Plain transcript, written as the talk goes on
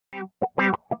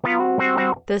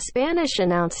The Spanish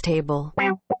Announce Table.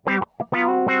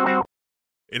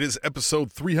 It is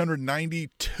episode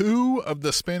 392 of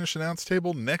the Spanish Announce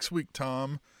Table. Next week,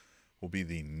 Tom, will be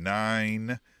the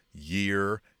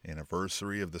 9-year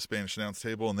anniversary of the Spanish Announce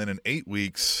Table. And then in 8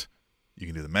 weeks, you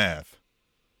can do the math,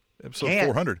 episode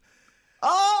 400.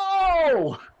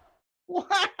 Oh!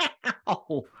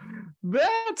 Wow!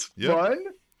 That's fun.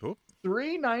 Oh.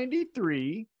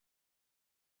 393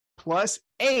 plus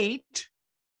 8,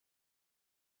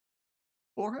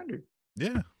 400.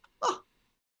 Yeah. Oh.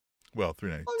 Well,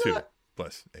 392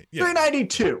 plus 8. Yeah.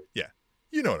 392. Yeah.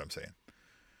 You know what I'm saying.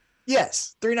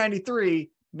 Yes. 393,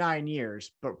 9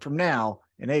 years. But from now,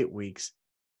 in 8 weeks,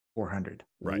 400.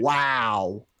 Right.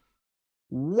 Wow.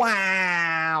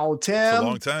 Wow, Tim. It's a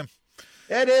long time.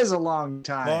 It is a long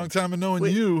time. Long time of knowing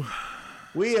you.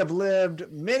 We have lived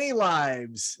many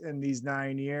lives in these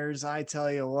 9 years. I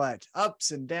tell you what,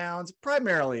 ups and downs,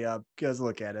 primarily up, because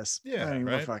look at us. Yeah, I mean,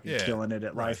 right? We're fucking Yeah. killing it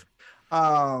at Right.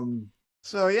 life.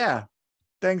 So yeah,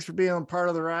 thanks for being part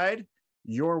of the ride.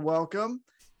 You're welcome.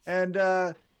 And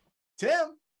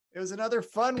Tim, it was another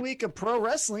fun week of pro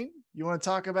wrestling. You want to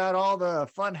talk about all the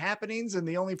fun happenings and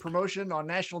the only promotion on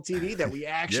national TV that we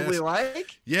actually Yes.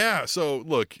 like? Yeah. So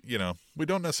look, we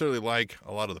don't necessarily like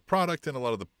a lot of the product and a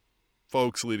lot of the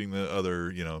folks leading the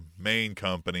other, main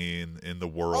company in the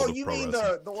world. Oh, of you pro mean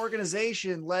wrestling. the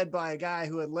organization led by a guy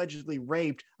who allegedly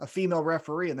raped a female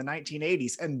referee in the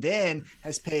 1980s and then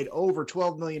has paid over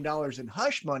 $12 million in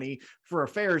hush money for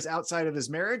affairs outside of his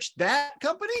marriage? That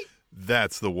company?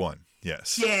 That's the one.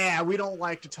 Yes. Yeah, we don't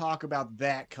like to talk about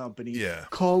that company. Yeah.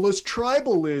 Call us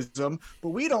tribalism, but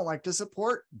we don't like to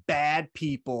support bad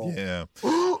people. Yeah.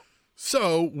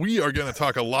 So we are going to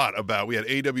talk a lot about, we had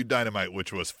AW Dynamite,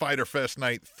 which was Fyter Fest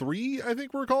Night 3, I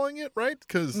think we're calling it, right?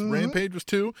 Because Rampage was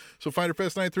 2. So Fyter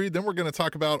Fest Night 3. Then we're going to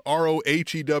talk about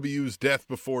RoHEW's Death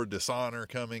Before Dishonor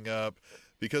coming up,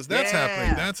 because that's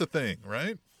happening. That's a thing,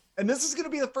 right? And this is going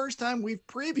to be the first time we've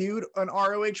previewed an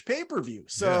ROH pay-per-view.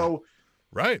 So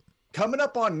right. Coming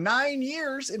up on 9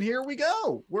 years, and here we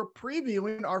go. We're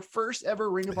previewing our first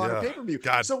ever Ring of Honor pay-per-view.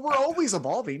 God. So we're always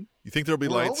evolving. You think there'll be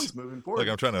We're lights? always moving forward. Like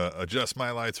I'm trying to adjust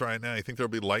my lights right now. You think there'll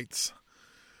be lights?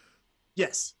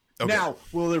 Yes. Okay. Now,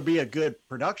 will there be a good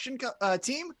production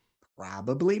team?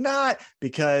 Probably not,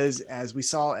 because as we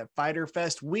saw at Fyter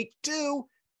Fest Week 2,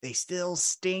 they still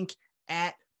stink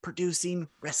at producing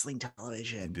wrestling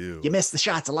television. They do. You miss the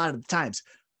shots a lot of the times.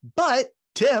 But,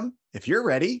 Tim, if you're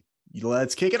ready,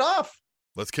 let's kick it off.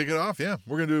 Let's kick it off. Yeah.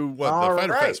 We're going to do what? All the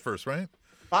Fyter right. Fest first, right?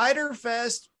 Fyter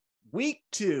Fest Week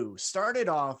 2 started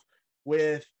off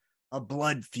with a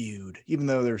blood feud, even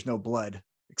though there's no blood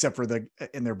except for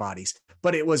in their bodies.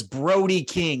 But it was Brody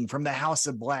King from the House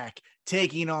of Black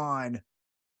taking on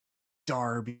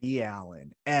Darby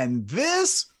Allin. And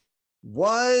this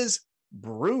was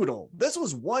brutal. This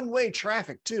was one-way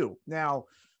traffic too. Now,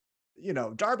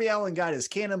 Darby Allin got his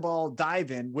cannonball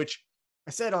dive in, which I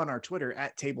said on our Twitter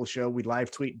at Table Show, we live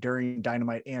tweet during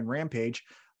Dynamite and Rampage.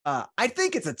 I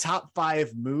think it's a top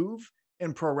 5 move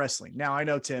in pro wrestling. Now, I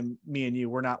know, Tim, me and you,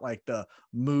 we're not like the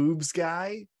moves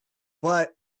guy,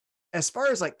 but as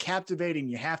far as like captivating,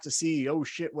 you have to see, oh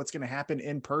shit, what's going to happen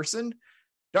in person.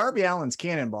 Darby Allin's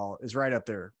cannonball is right up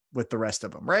there with the rest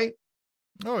of them, right?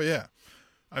 Oh yeah.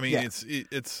 I mean, it's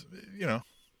it's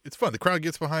fun. The crowd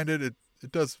gets behind it. It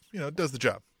does, it does the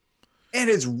job. And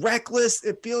it's reckless.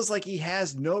 It feels like he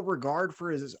has no regard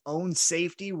for his own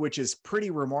safety, which is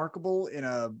pretty remarkable in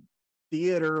a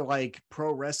theater like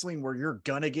pro wrestling where you're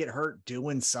going to get hurt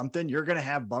doing something. You're going to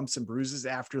have bumps and bruises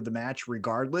after the match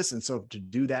regardless. And so to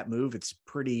do that move, it's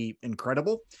pretty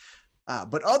incredible.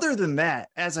 But other than that,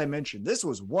 as I mentioned, this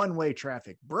was one-way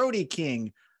traffic. Brody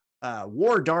King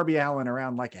wore Darby Allin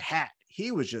around like a hat.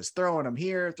 He was just throwing him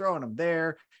here, throwing him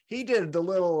there. He did the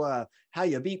little how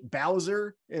you beat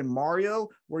Bowser in Mario,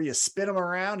 where you spin him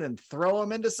around and throw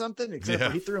him into something, except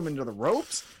for he threw him into the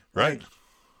ropes. Right. Like,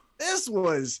 this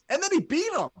was, and then he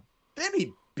beat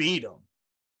him.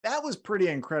 That was pretty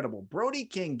incredible. Brody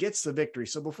King gets the victory.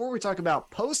 So before we talk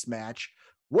about post-match,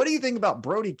 what do you think about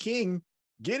Brody King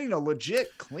getting a legit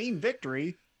clean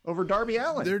victory over Darby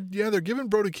Allin? They're giving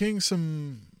Brody King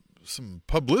some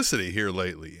publicity here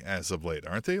lately, as of late,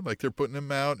 aren't they? Like they're putting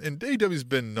him out, and AEW's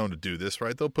been known to do this,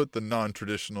 right? They'll put the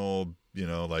non-traditional,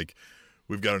 like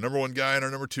we've got our number 1 guy and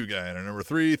our number 2 guy and our number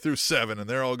 3 through 7, and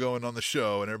they're all going on the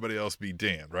show, and everybody else be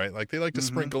damned, right? Like they like to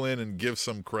sprinkle in and give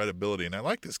some credibility, and I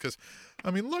like this because,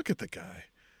 I mean, look at the guy.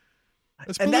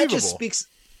 It's and believable.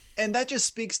 that just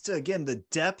speaks to, again, the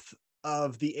depth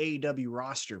of the AEW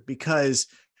roster, because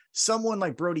someone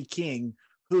like Brody King,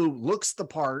 who looks the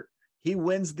part, he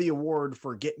wins the award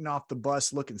for getting off the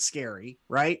bus looking scary,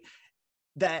 right?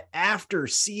 that after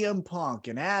CM Punk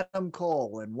and Adam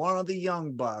Cole and one of the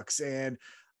Young Bucks and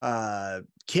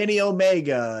Kenny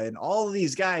Omega and all of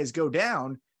these guys go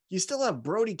down, you still have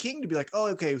Brody King to be like, oh,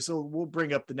 okay, so we'll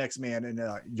bring up the next man and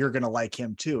you're going to like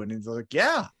him too. And he's like,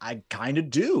 yeah, I kind of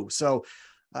do. So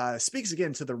speaks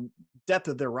again to the depth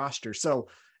of their roster. So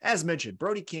as mentioned,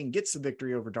 Brody King gets the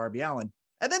victory over Darby Allin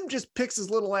and then just picks his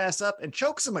little ass up and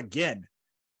chokes him again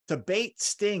to bait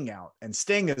Sting out. And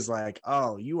Sting is like,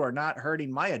 oh, you are not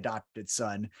hurting my adopted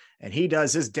son. And he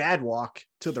does his dad walk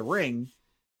to the ring,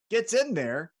 gets in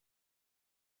there,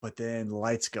 but then the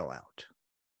lights go out.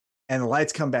 And the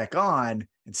lights come back on,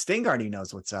 and Sting already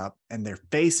knows what's up, and they're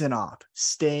facing off,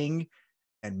 Sting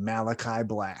and Malachi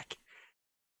Black.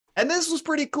 And this was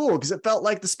pretty cool because it felt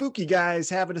like the spooky guys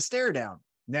having a stare down.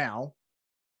 Now,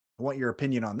 I want your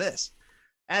opinion on this.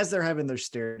 As they're having their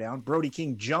stare down, Brody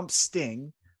King jumps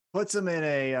Sting, puts him in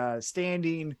a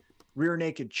standing rear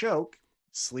naked choke,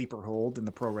 sleeper hold in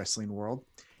the pro wrestling world,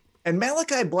 and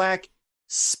Malachi Black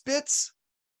spits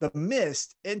the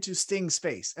mist into Sting's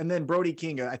face. And then Brody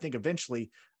King, I think eventually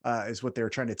is what they were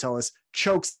trying to tell us,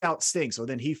 chokes out Sting. So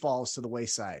then he falls to the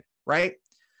wayside, right?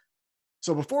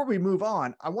 So before we move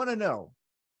on, I want to know,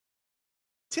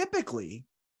 typically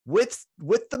with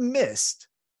the mist,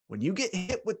 when you get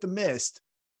hit with the mist,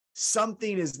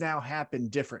 something has now happened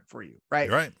different for you, right?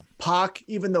 You're right. Pac,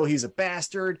 even though he's a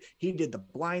bastard, he did the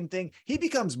blind thing. He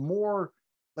becomes more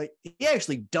like, he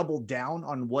actually doubled down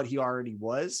on what he already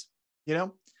was, you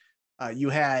know?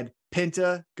 You had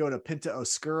Penta go to Penta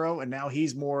Oscuro, and now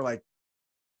he's more like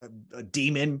a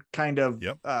demon kind of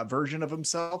version of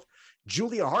himself.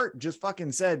 Julia Hart just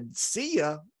fucking said, see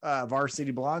ya, Varsity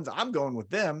Blondes. I'm going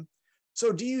with them.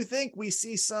 So do you think we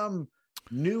see some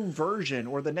new version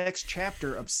or the next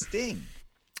chapter of Sting?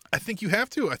 I think you have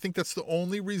to. I think that's the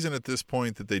only reason at this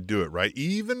point that they do it, right?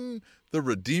 Even the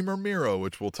Redeemer Miro,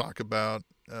 which we'll talk about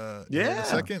in a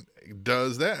second,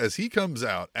 does that as he comes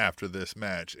out after this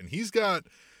match. And he's got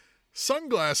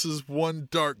sunglasses, one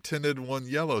dark tinted, one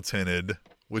yellow tinted,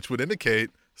 which would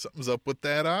indicate something's up with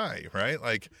that eye, right?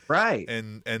 Like, right.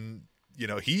 And you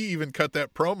know, he even cut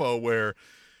that promo where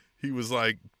he was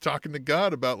like talking to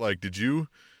God about like, did you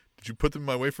put them in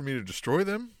my way for me to destroy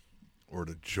them or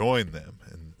to join them?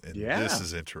 And this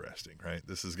is interesting, right?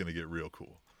 This is going to get real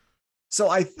cool. So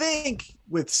I think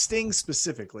with Sting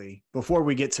specifically, before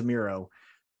we get to Miro,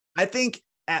 I think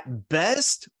at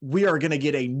best we are going to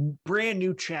get a brand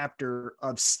new chapter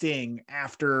of Sting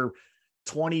after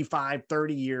 25,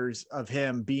 30 years of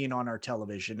him being on our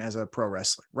television as a pro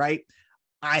wrestler, right?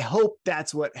 I hope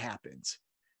that's what happens.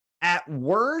 At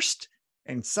worst,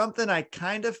 and something I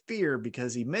kind of fear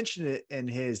because he mentioned it in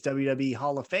his WWE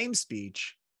Hall of Fame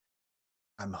speech,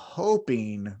 I'm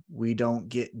hoping we don't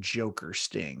get Joker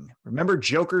Sting. Remember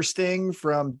Joker Sting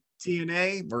from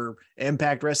TNA or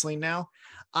Impact Wrestling now?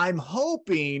 I'm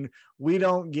hoping we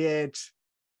don't get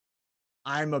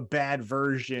I'm a bad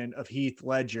version of Heath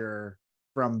Ledger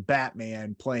from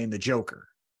Batman playing the Joker,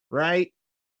 right?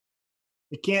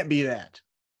 It can't be that.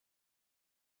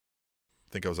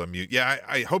 I think I was on mute. Yeah,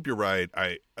 I hope you're right.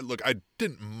 I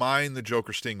didn't mind the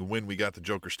Joker Sting when we got the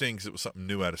Joker Sting because it was something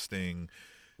new out of Sting.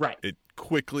 Right. It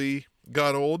quickly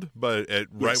got old, but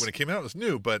right when it came out, it was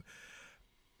new. But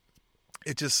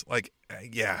it just like,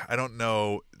 I don't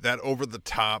know, that over the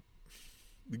top.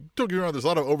 Don't get me wrong, there's a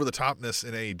lot of over the topness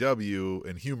in AEW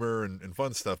and humor and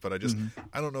fun stuff, but I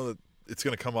don't know that it's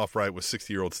going to come off right with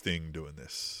 60-year-old Sting doing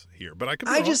this here. But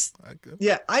I just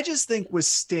think with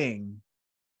Sting,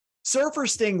 Surfer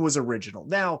Sting was original.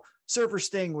 Now, Surfer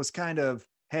Sting was kind of,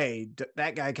 hey,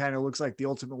 that guy kind of looks like the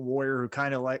Ultimate Warrior who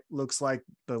kind of like looks like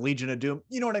the Legion of Doom.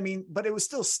 You know what I mean? But it was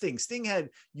still Sting. Sting had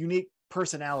unique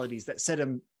personalities that set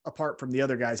him apart from the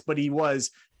other guys, but he was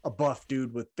a buff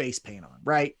dude with face paint on,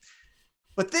 right?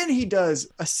 But then he does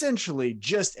essentially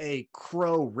just a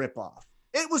Crow ripoff.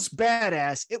 It was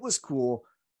badass. It was cool,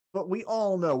 but we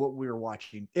all know what we were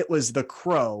watching. It was the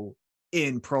Crow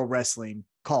in pro wrestling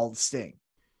called Sting.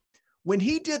 When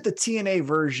he did the TNA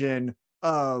version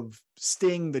of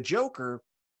Sting the Joker,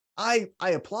 I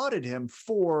applauded him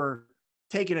for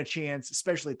taking a chance,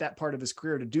 especially at that part of his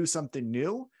career, to do something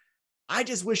new. I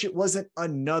just wish it wasn't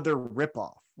another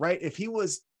ripoff, right? If he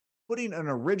was putting an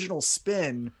original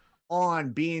spin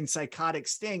on being psychotic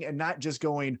Sting and not just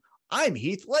going, I'm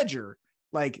Heath Ledger,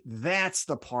 like that's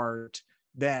the part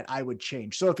that I would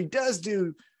change. So if he does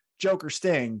do Joker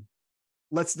Sting,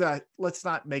 let's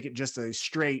not make it just a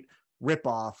straight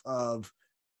ripoff of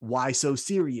why so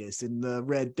serious and the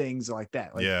red things like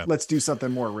that. Like, Yeah. let's do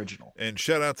something more original. And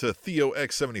shout out to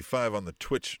TheoX75 on the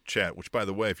Twitch chat, which, by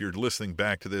the way, if you're listening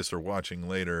back to this or watching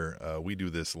later, we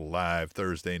do this live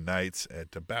Thursday nights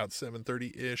at about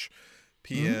 7:30-ish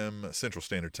p.m. Central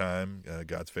Standard Time,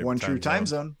 God's favorite One true time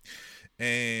zone.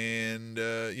 And,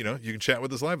 you know, you can chat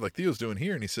with us live like Theo's doing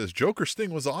here. And he says, Joker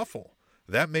Sting was awful.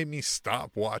 That made me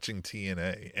stop watching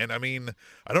TNA. And I mean,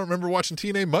 I don't remember watching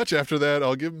TNA much after that.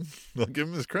 I'll give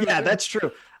him his credit. Yeah, that's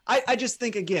true. I just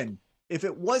think, again, if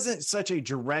it wasn't such a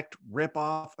direct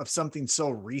ripoff of something so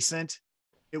recent,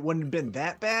 it wouldn't have been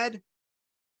that bad.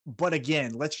 But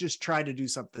again, let's just try to do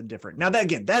something different. Now, that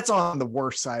again, that's on the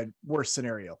worst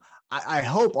scenario. I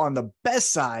hope on the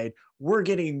best side, we're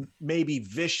getting maybe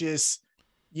vicious,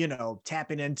 you know,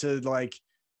 tapping into like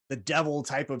the devil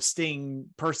type of Sting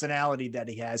personality that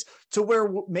he has, to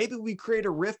where maybe we create a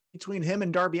rift between him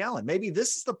and Darby Allin. Maybe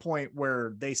this is the point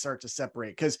where they start to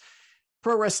separate, because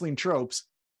pro wrestling tropes,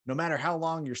 no matter how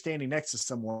long you're standing next to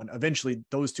someone, eventually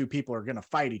those two people are going to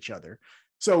fight each other.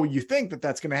 So you think that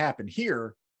that's going to happen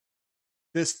here.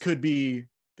 This could be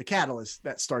the catalyst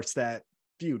that starts that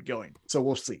feud going. So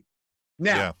we'll see.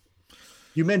 Now,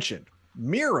 You mentioned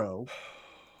Miro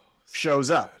shows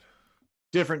up.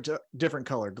 Different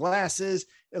color glasses.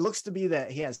 It looks to be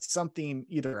that he has something,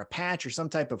 either a patch or some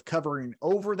type of covering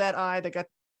over that eye that got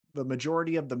the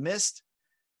majority of the mist,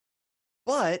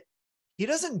 but he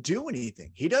doesn't do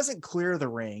anything. He doesn't clear the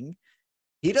ring.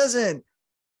 He doesn't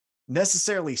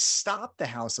necessarily stop the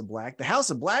House of Black. The House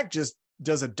of Black just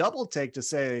does a double take to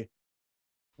say,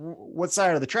 what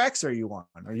side of the tracks are you on?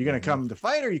 Are you going to come to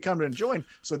fight, or are you coming to join?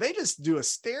 So they just do a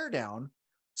stare down.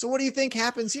 So what do you think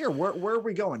happens here? Where are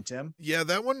we going, Tim? Yeah,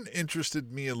 that one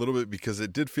interested me a little bit, because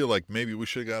it did feel like maybe we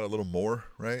should have got a little more,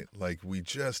 right? Like we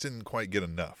just didn't quite get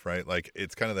enough, right? Like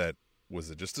it's kind of that,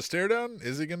 was it just a stare down?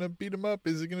 Is he going to beat him up?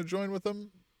 Is he going to join with him?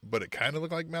 But it kind of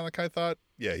looked like Malachi thought,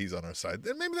 yeah, he's on our side.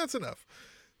 Then maybe that's enough.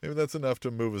 Maybe that's enough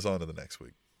to move us on to the next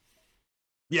week.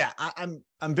 Yeah, I'm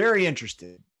very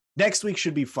interested. Next week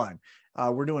should be fun.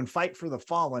 We're doing Fight for the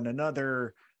Fallen,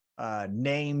 another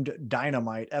named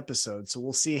Dynamite episode. So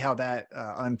we'll see how that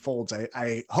unfolds.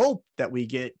 I hope that we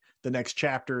get the next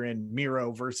chapter in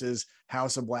Miro versus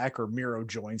House of Black, or Miro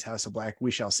joins House of Black.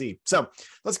 We shall see. So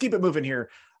let's keep it moving here.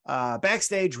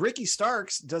 Backstage, Ricky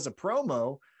Starks does a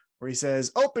promo where he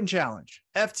says, open challenge,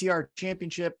 FTR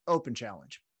Championship open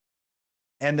challenge.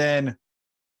 And then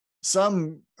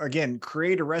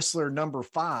creator wrestler number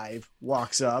 5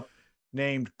 walks up,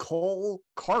 named Cole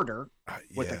Carter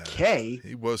with a K.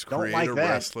 He was creator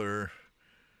wrestler.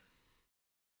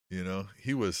 You know,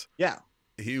 he was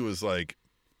like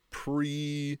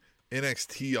pre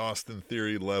NXT Austin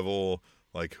Theory level.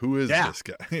 Like, who is this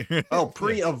guy?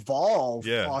 Pre-evolved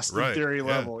Austin Theory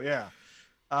level. Yeah.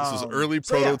 This was early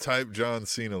prototype John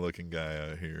Cena looking guy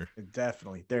out here.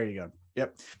 Definitely. There you go.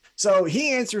 Yep. So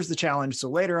he answers the challenge. So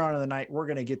later on in the night, we're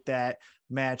going to get that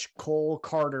match, Cole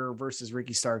Carter versus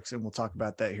Ricky Starks, and we'll talk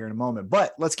about that here in a moment.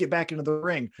 But let's get back into the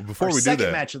ring. Before we do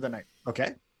that, match of the night.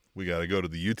 Okay. We got to go to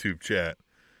the YouTube chat.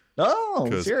 Oh,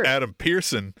 because Adam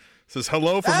Pearson says,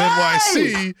 hello from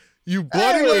NYC, you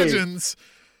bloody legends.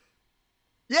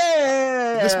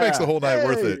 Yeah. This makes the whole night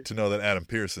worth it to know that Adam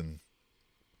Pearson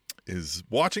is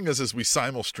watching us as we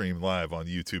stream live on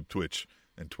YouTube, Twitch,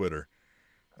 and Twitter.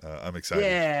 I'm excited.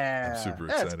 Yeah. I'm super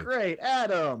excited. That's great.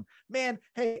 Adam, man.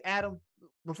 Hey, Adam,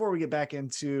 before we get back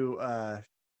into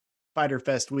Fighter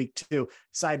Fest week 2,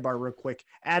 sidebar real quick.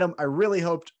 Adam, I really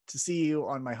hoped to see you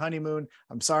on my honeymoon.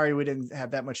 I'm sorry we didn't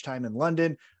have that much time in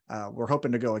London. We're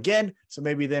hoping to go again. So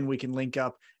maybe then we can link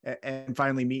up and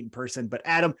finally meet in person. But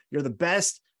Adam, you're the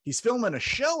best. He's filming a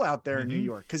show out there in New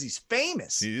York because he's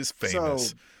famous. He is famous.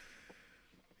 So,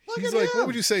 he's like, what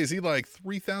would you say? Is he like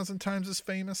 3,000 times as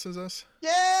famous as us?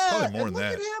 Yeah. Probably more than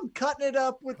that. Look at him cutting it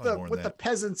up with the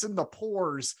peasants and the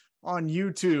poors on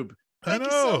YouTube. Thank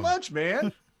you so much,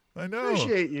 man. I know.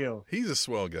 Appreciate you. He's a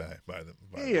swell guy.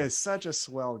 He is such a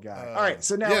swell guy. All right,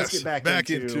 so now let's get back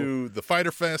into the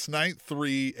Fighter Fest Night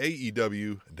 3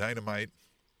 AEW Dynamite.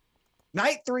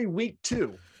 Night 3, week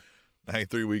 2. Night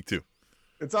 3, week 2.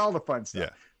 It's all the fun stuff. Yeah.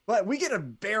 But we get a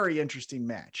very interesting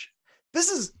match. This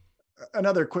is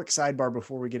another quick sidebar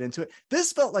before we get into it.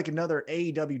 This felt like another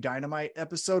AEW Dynamite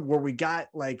episode where we got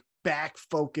like back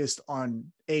focused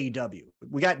on AEW.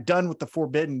 We got done with the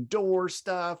Forbidden Door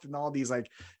stuff and all these like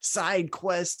side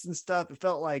quests and stuff. It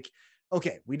felt like,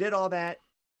 okay, we did all that.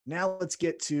 Now let's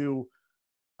get to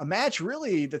a match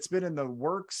really that's been in the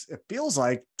works, it feels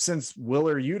like, since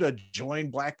Willer Yuta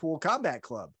joined Blackpool Combat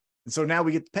Club. And so now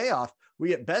we get the payoff. We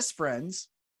get Best Friends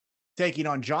taking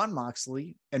on Jon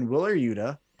Moxley and Willer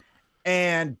Yuta.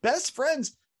 And Best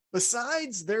Friends,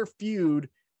 besides their feud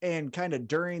and kind of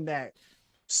during that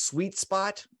sweet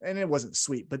spot, and it wasn't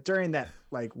sweet, but during that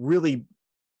like really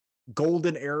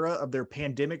golden era of their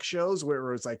pandemic shows where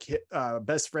it was like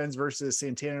Best Friends versus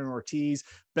Santana and Ortiz,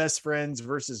 Best Friends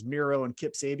versus Miro and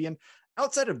Kip Sabian.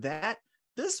 Outside of that,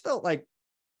 this felt like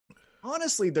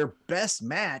honestly their best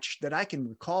match that I can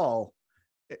recall,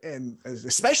 and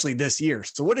especially this year.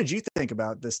 So what did you think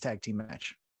about this tag team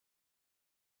match?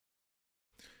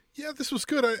 Yeah, this was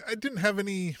good. I didn't have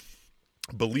any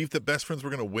belief that Best Friends were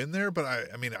going to win there, but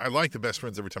I mean, I like the Best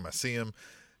Friends every time I see them.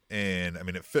 And I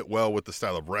mean, it fit well with the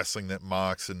style of wrestling that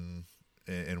Mox and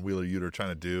Wheeler Yuta are trying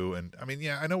to do. And I mean,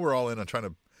 yeah, I know we're all in on trying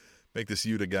to make this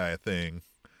Yuta guy a thing,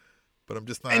 but I'm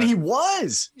just not. And he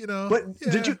was, But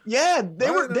yeah. did you? Yeah,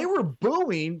 they were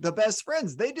booing the Best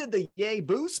Friends. They did the yay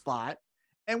boo spot,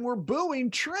 and were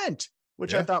booing Trent,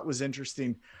 which I thought was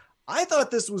interesting. I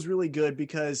thought this was really good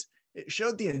because it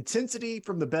showed the intensity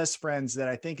from the Best Friends that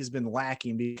I think has been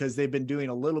lacking because they've been doing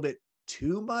a little bit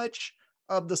too much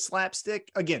of the slapstick.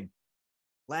 Again,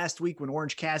 last week when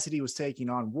Orange Cassidy was taking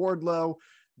on Wardlow,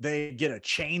 they get a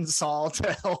chainsaw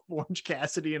to help Orange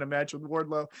Cassidy in a match with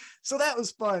Wardlow. So that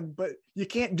was fun, but you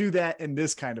can't do that in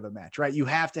this kind of a match, right? You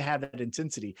have to have that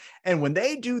intensity. And when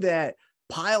they do that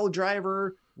pile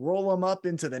driver, roll them up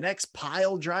into the next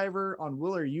pile driver on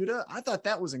Wheeler Yuta, I thought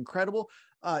that was incredible.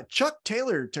 Chuck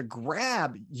Taylor to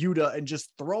grab Yuta and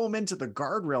just throw him into the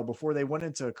guardrail before they went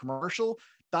into a commercial,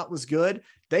 thought was good.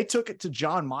 They took it to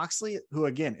Jon Moxley, who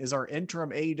again is our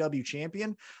interim AEW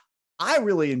champion. I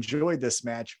really enjoyed this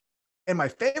match. And my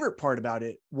favorite part about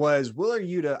it was Wheeler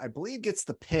Yuta, I believe, gets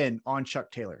the pin on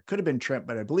Chuck Taylor. Could have been Trent,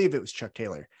 but I believe it was Chuck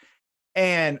Taylor.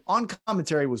 And on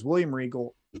commentary was William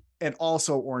Regal and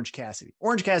also Orange Cassidy.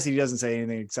 Orange Cassidy doesn't say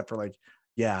anything except for like,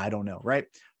 yeah, I don't know, right?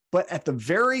 But at the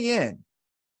very end,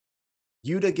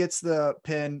 Yuta gets the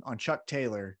pin on Chuck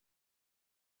Taylor.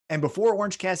 And before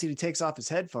Orange Cassidy takes off his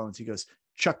headphones, he goes,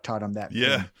 Chuck taught him that.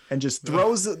 Yeah. And just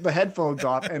throws the headphones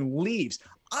off and leaves.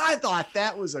 I thought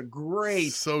that was a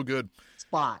great, so good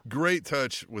spot. Great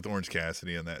touch with Orange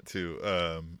Cassidy in that too.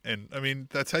 And I mean,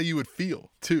 that's how you would feel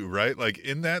too, right? Like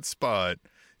in that spot,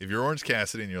 if you're Orange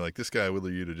Cassidy and you're like, this guy, Wheeler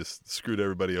Yuta, just screwed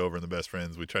everybody over in the Best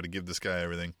Friends. We try to give this guy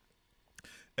everything.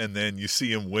 And then you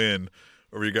see him win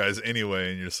over you guys anyway,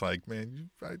 and you're just like, man,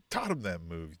 I taught him that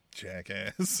move,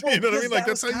 jackass. Well, you know what I mean? Like,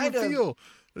 that's how you of, feel.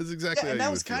 That's exactly how and you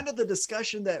that was kind of the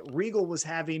discussion that Regal was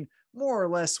having more or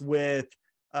less with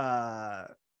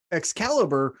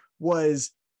Excalibur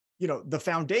was, the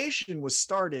foundation was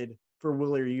started for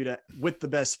Wheeler Yuta with the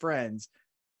Best Friends.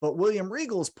 But William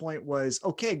Regal's point was,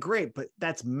 okay, great, but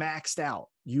that's maxed out.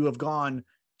 You have gone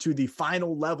to the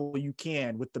final level you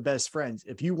can with the Best Friends.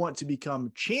 If you want to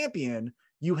become champion,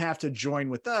 you have to join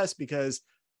with us because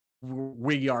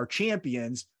we are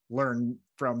champions, learn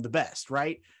from the best,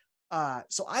 right?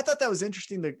 So I thought that was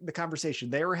interesting, the conversation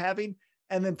they were having.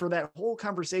 And then for that whole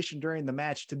conversation during the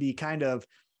match to be kind of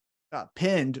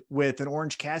pinned with an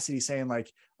Orange Cassidy saying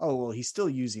like, oh, well, he's still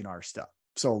using our stuff.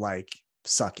 So like,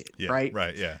 suck it, right?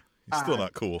 Right, yeah. He's still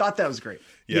not cool. Thought that was great.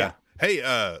 Yeah. Hey,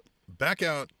 back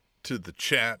out to the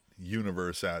chat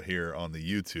universe out here on the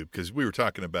YouTube, because we were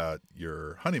talking about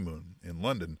your honeymoon in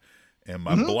London, and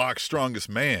my block strongest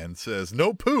man says,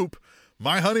 no poop.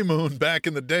 My honeymoon back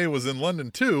in the day was in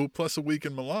London too, plus a week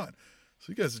in Milan. So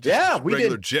you guys are just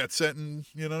regular jet setting,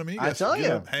 you know what I mean? I tell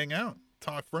you. Hang out,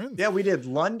 talk friends. Yeah, we did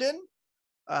London,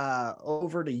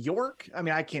 over to York. I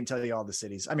mean, I can't tell you all the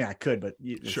cities. I mean, I could, but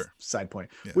sure. Side point.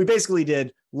 Yeah. We basically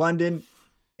did London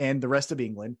and the rest of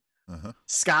England,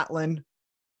 Scotland,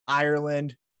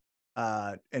 Ireland,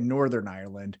 and Northern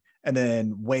Ireland, and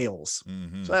then Wales.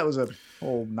 So that was a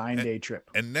whole 9-day trip.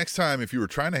 And next time, if you were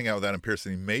trying to hang out with Adam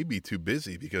Pearson, he may be too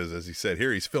busy because, as he said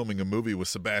here, he's filming a movie with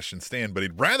Sebastian Stan, but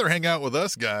he'd rather hang out with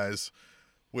us guys,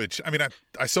 which, I mean,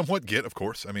 I somewhat get, of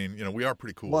course. I mean, we are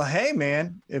pretty cool. Well, hey,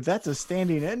 man, if that's a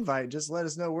standing invite, just let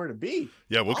us know where to be.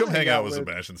 Yeah, we'll come hang out with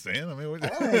Sebastian Stan. I mean,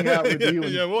 I'll hang out with you.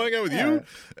 Yeah, we'll hang out with you.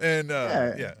 And,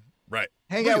 right.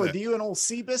 Hang out with you and old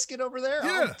Seabiscuit over there?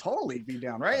 Yeah. I'll totally be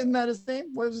down, right? Isn't that his name?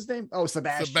 What was his name? Oh,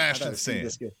 Sebastian. Sebastian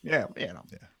Stan. Yeah.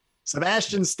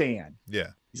 Sebastian Stan.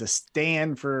 Yeah. He's a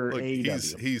Stan for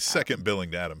AEW. He's second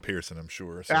billing to Adam Pearson, I'm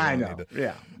sure. So I know.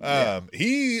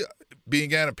 He,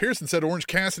 being Adam Pearson, said Orange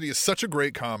Cassidy is such a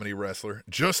great comedy wrestler,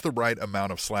 just the right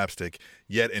amount of slapstick,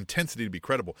 yet intensity to be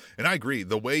credible. And I agree.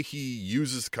 The way he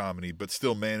uses comedy but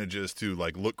still manages to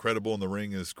look credible in the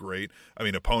ring is great. I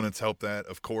mean, opponents help that,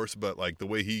 of course, but the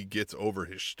way he gets over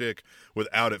his shtick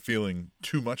without it feeling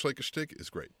too much like a shtick is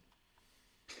great.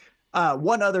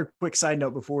 One other quick side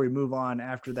note before we move on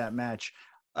after that match.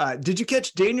 Did you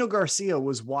catch Daniel Garcia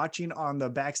was watching on the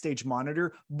backstage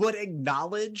monitor, but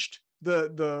acknowledged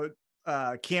the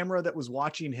camera that was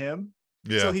watching him?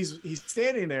 Yeah. So he's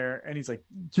standing there and he's like,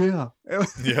 yeah.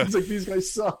 He's like, these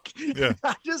guys suck. Yeah.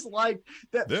 I just like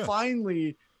that. Yeah.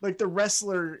 Finally, like the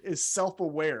wrestler is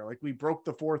self-aware. Like we broke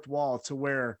the fourth wall to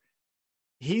where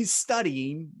he's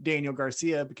studying Daniel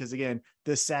Garcia, because again,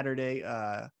 this Saturday,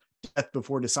 Death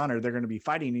Before Dishonor, they're going to be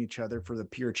fighting each other for the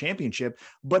Pure Championship.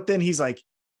 But then he's like,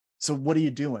 so what are you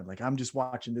doing? Like, I'm just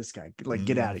watching this guy, like,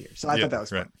 get out of here. So I thought that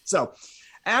was fun. So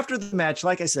after the match,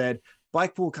 like I said,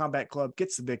 Blackpool Combat Club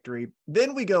gets the victory.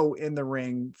 Then we go in the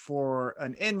ring for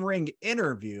an in-ring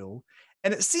interview.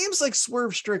 And it seems like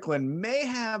Swerve Strickland may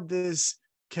have this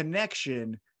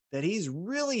connection that he's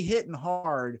really hitting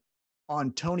hard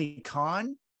on Tony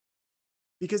Khan.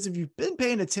 Because if you've been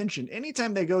paying attention,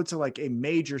 anytime they go to like a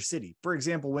major city, for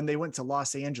example, when they went to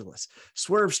Los Angeles,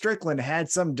 Swerve Strickland had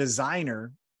some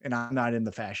designer, and I'm not in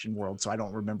the fashion world, so I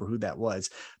don't remember who that was,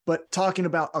 but talking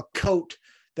about a coat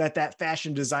that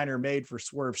fashion designer made for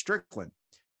Swerve Strickland.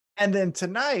 And then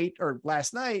tonight, or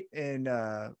last night in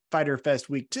Fighter Fest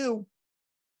Week 2,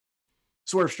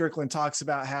 Swerve Strickland talks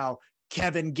about how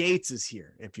Kevin Gates is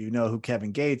here. If you know who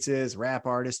Kevin Gates is, rap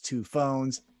artist, 2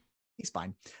 phones, he's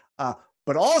fine.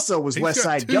 But also was West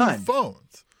Side Gun.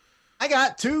 Phones. I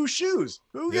got 2 shoes.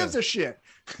 Who gives a shit?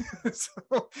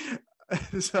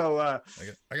 so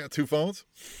I got 2 phones.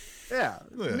 Yeah,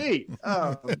 neat.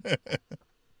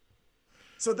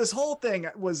 So this whole thing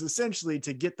was essentially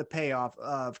to get the payoff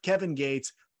of Kevin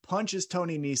Gates punches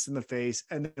Tony Nese in the face,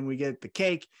 and then we get the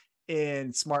cake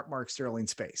in Smart Mark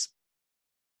Sterling's face.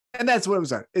 And that's what it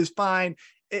was on. It's fine.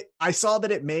 I saw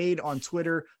that it made on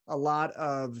Twitter a lot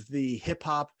of the hip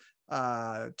hop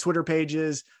Twitter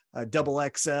pages, Double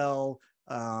XL.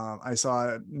 I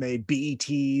saw it made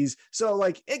BETs. So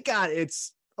like it got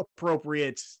its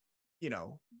appropriate,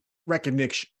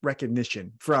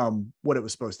 recognition from what it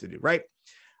was supposed to do. Right.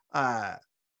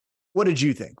 What did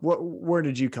you think? Where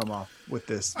did you come off with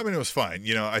this? I mean, it was fine.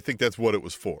 I think that's what it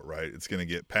was for, right? It's going to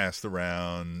get passed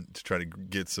around to try to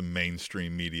get some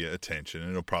mainstream media attention,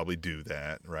 and it'll probably do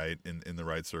that, right, in the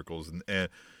right circles. And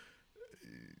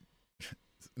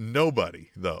nobody,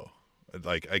 though,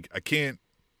 like I can't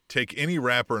take any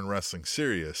rapper in wrestling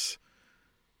serious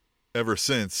ever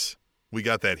since we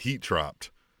got that heat dropped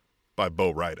by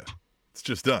Bo Rida. It's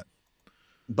just done.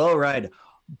 Bo Rida.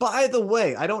 By the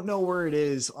way, I don't know where it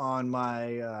is on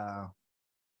my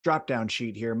drop down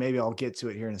sheet here. Maybe I'll get to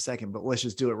it here in a second, but let's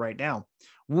just do it right now.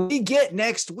 We get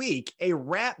next week a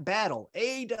rap battle,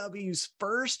 AEW's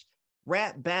first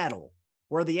rap battle,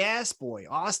 where the ass boy,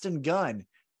 Austin Gunn,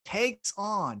 takes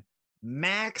on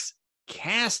Max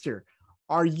Caster.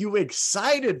 Are you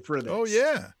excited for this? Oh,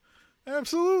 yeah,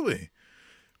 absolutely.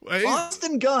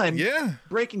 Austin Gunn, yeah,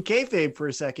 breaking kayfabe for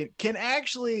a second, can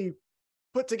actually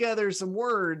put together some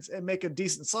words and make a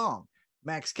decent song.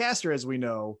 Max Caster, as we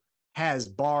know, has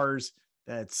bars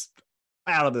that's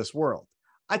out of this world.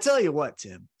 I tell you what,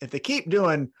 Tim, if they keep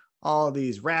doing all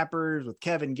these rappers with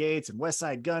Kevin Gates and West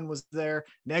Side Gun was there,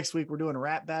 next week we're doing a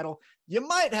rap battle, you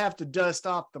might have to dust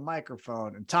off the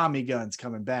microphone, and Tommy Gunn's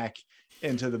coming back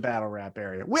into the battle rap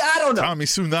area. I don't know. Tommy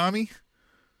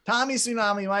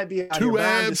Tsunami might be out 2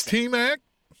 abs T-Mac.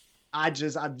 I'm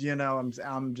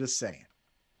just saying.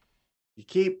 You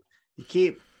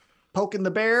keep poking the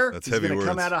bear. That's he's heavy words.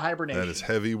 Come out of hibernation. That is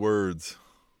heavy words.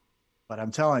 But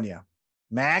I'm telling you,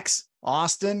 Max,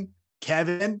 Austin,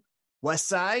 Kevin, West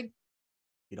Side,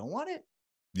 you don't want it.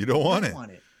 You don't want it.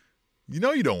 You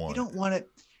don't want it. You don't want it.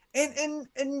 And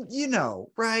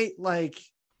right? Like,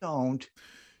 don't.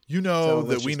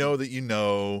 That we know that you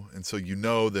know, and so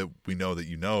that we know that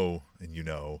you know,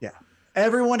 and Yeah.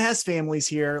 Everyone has families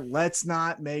here. Let's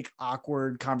not make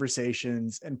awkward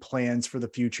conversations and plans for the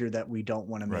future that we don't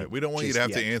want to make. Right. We don't want you to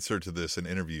have to answer to this in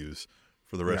interviews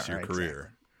for the rest of your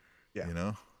career. Exactly.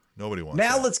 Yeah. Nobody wants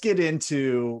Now that. let's get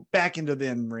back into the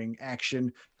in-ring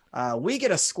action. We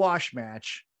get a squash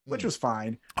match, which was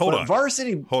fine. Hold on.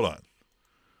 Hold on.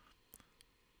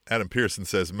 Adam Pearson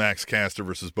says Max Caster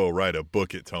versus Bo Rida.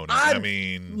 Book it,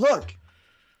 Tony. Look,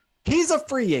 he's a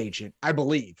free agent, I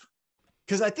believe.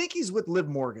 Because I think he's with Liv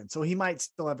Morgan, so he might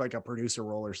still have like a producer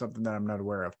role or something that I'm not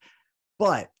aware of.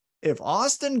 But if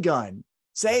Austin Gunn,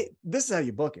 this is how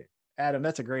you book it. Adam,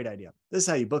 that's a great idea. This is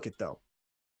how you book it, though.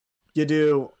 You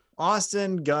do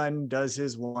Austin Gunn does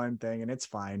his one thing, and it's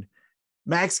fine.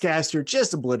 Max Caster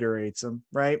just obliterates him,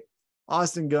 right?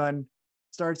 Austin Gunn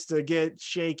starts to get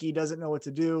shaky, doesn't know what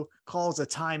to do, calls a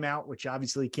timeout, which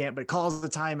obviously he can't, but calls the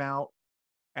timeout,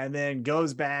 and then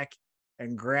goes back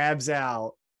and grabs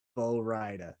out Bo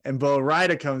Rida. And Bo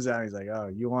Rida comes out. He's like, oh,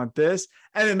 you want this?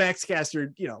 And then Max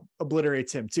Caster,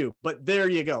 obliterates him too. But there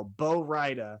you go. Bo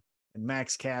Rida and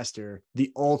Max Caster,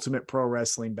 the ultimate pro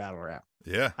wrestling battle rap.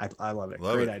 Yeah. I love it.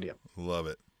 Love Great it. idea. Love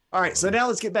it. All right. So now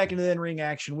let's get back into the in-ring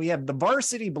action. We have the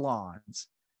Varsity Blondes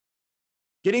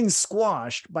getting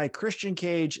squashed by Christian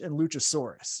Cage and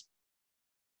Luchasaurus.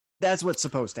 That's what's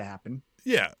supposed to happen.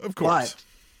 Yeah, of course. But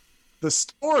the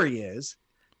story is,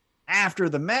 after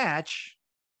the match,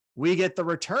 we get the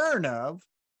return of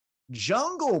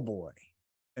Jungle Boy.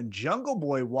 And Jungle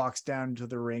Boy walks down to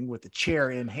the ring with the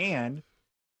chair in hand,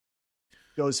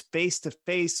 goes face to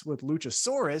face with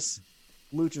Luchasaurus.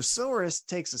 Luchasaurus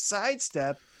takes a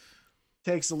sidestep,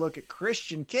 takes a look at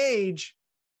Christian Cage.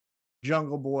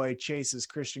 Jungle Boy chases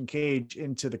Christian Cage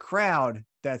into the crowd.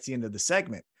 That's the end of the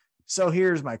segment. So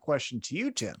here's my question to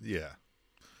you, Tim. Yeah.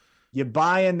 You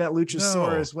buying that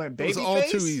Luchasaurus went babyface? It was all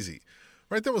too easy.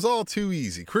 Right? That was all too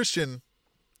easy. Christian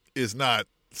is not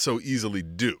so easily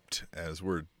duped as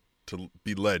we're to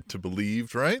be led to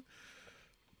believe, right?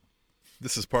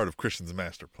 This is part of Christian's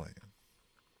master plan.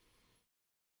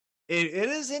 It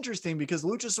is interesting because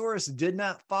Luchasaurus did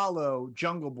not follow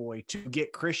Jungle Boy to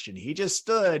get Christian. He just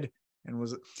stood and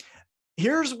was.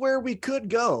 Here's where we could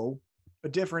go a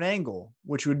different angle,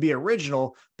 which would be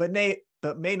original, but may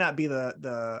not be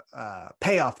the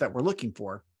payoff that we're looking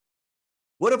for.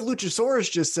 What if Luchasaurus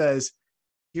just says,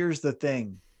 here's the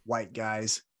thing, white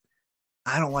guys,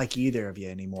 I don't like either of you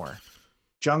anymore.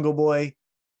 Jungle Boy,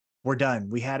 we're done.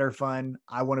 We had our fun.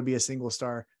 I want to be a single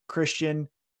star. Christian,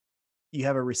 you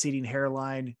have a receding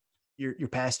hairline. You're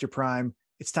past your prime.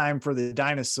 It's time for the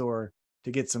dinosaur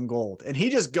to get some gold. And he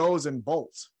just goes and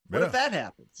bolts. What if that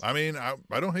happens? I mean,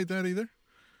 I don't hate that either.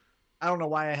 I don't know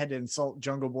why I had to insult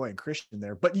Jungle Boy and Christian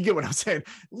there, but you get what I'm saying.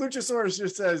 Luchasaurus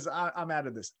just says, I'm out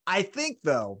of this. I think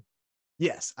though,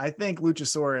 yes, I think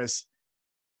Luchasaurus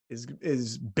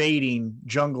is baiting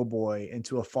Jungle Boy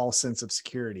into a false sense of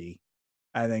security.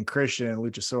 And then Christian and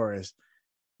Luchasaurus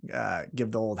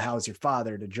give the old "how's your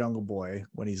father" to Jungle Boy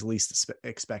when he's least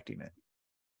expecting it.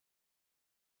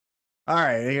 All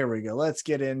right, here we go. Let's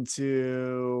get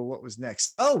into what was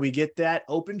next. Oh, we get that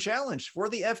open challenge for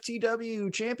the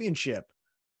FTW Championship.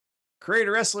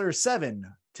 Creator Wrestler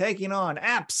 7 taking on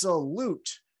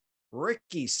Absolute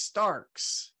Ricky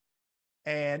Starks.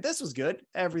 And this was good.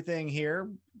 Everything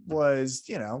here was,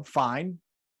 fine.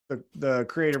 The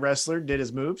Creator Wrestler did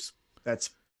his moves. That's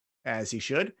as he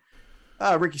should.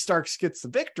 Ricky Starks gets the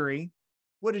victory.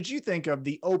 What did you think of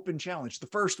the open challenge, the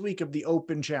first week of the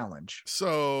open challenge?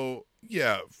 So,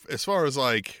 yeah, as far as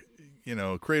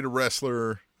Creator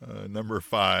Wrestler number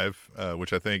 5,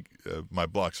 which I think my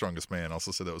Block Strongest Man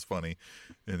also said that was funny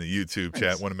in the YouTube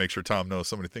chat. Want to make sure Tom knows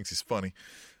somebody thinks he's funny.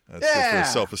 That's good for his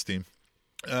self-esteem.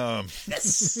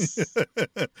 Yes.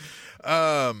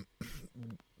 I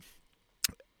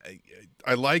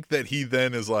like that he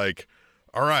then is like,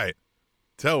 all right,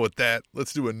 to hell with that.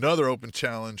 Let's do another open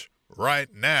challenge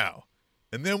right now.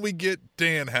 And then we get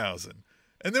Danhausen.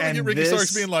 And then we get Ricky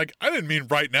Starks being like, I didn't mean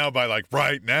right now by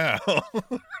right now.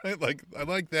 Right? I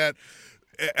like that.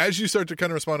 As you start to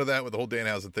kind of respond to that with the whole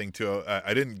Danhausen thing too,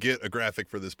 I didn't get a graphic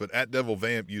for this, but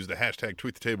 @DevilVamp used the hashtag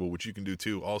tweet the table, which you can do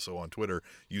too also on Twitter.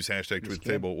 Use hashtag tweet the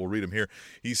table. We'll read him here.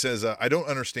 He says, I don't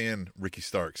understand Ricky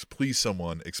Starks. Please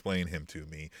someone explain him to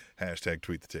me. Hashtag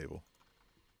tweet the table.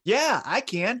 Yeah, I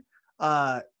can.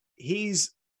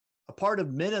 He's a part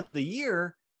of Men of the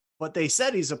Year, but they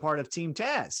said he's a part of Team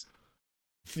Taz.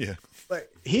 Yeah. But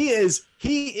he is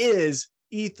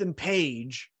Ethan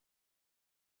Page,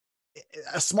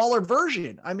 a smaller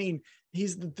version. I mean,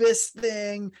 he's this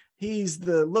thing. He's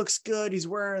looks good. He's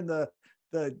wearing the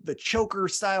choker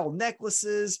style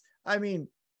necklaces. I mean,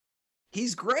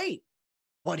 he's great,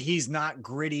 but he's not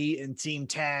gritty in Team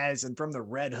Taz and from the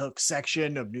Red Hook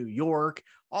section of New York,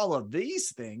 all of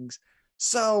these things.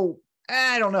 So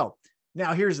I don't know.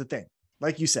 Now, here's the thing.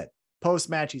 Like you said,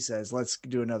 post-match, he says, let's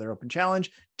do another open challenge.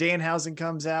 Danhausen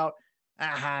comes out. No,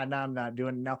 I'm not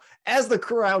doing it now. As the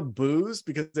crowd boos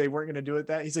because they weren't going to do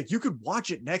it, he's like, you could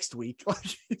watch it next week.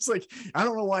 It's like, I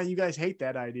don't know why you guys hate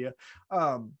that idea.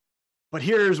 But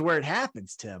here's where it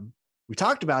happens, Tim. We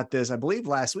talked about this, I believe,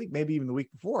 last week, maybe even the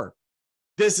week before.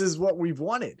 This is what we've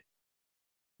wanted.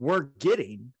 We're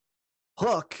getting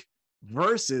Hook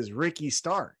versus Ricky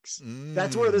Starks.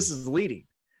 That's where this is leading.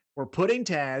 We're putting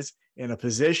Taz in a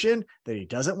position that he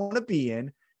doesn't want to be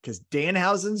in because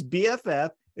Danhausen's BFF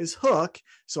is Hook.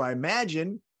 So I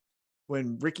imagine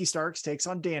when Ricky Starks takes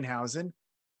on Danhausen,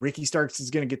 Ricky Starks is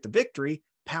going to get the victory.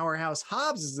 Powerhouse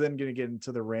Hobbs is then going to get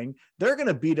into the ring. They're going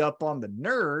to beat up on the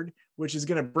Nerd, which is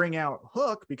going to bring out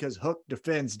Hook because Hook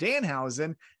defends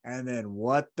Danhausen. And then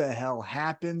what the hell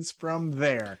happens from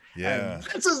there? Yeah. And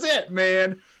this is it,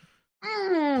 man.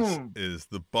 Is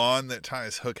the bond that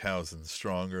ties Hookhausen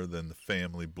stronger than the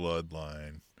family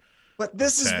bloodline? But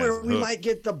this is Taz where we Hook. might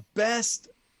get the best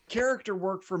character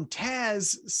work from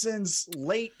Taz since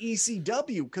late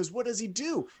ECW. Because what does he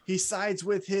do? He sides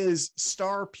with his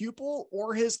star pupil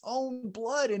or his own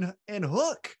blood in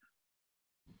Hook.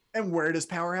 And where does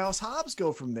Powerhouse Hobbs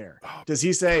go from there? Does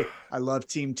he say, I love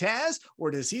Team Taz?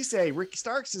 Or does he say, Ricky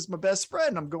Starks is my best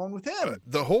friend, I'm going with him?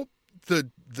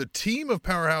 The team of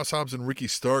Powerhouse Hobbs and Ricky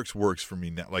Starks works for me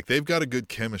now. Like, they've got a good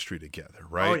chemistry together,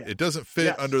 right? Oh, yeah. It doesn't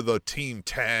fit under the Team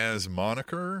Taz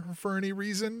moniker for any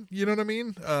reason. You know what I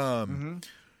mean?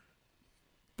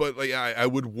 But like, I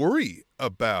would worry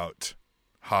about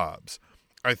Hobbs.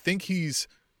 I think he's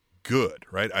good,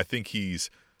 right? I think he's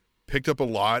picked up a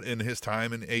lot in his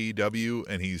time in AEW,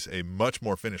 and he's a much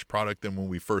more finished product than when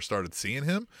we first started seeing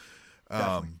him.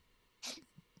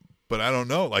 But I don't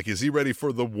know. Like, is he ready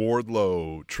for the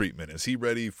Wardlow treatment? Is he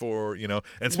ready for, you know?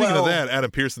 And speaking of that, Adam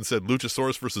Pearson said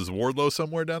Luchasaurus versus Wardlow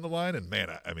somewhere down the line. And man,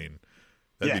 I mean,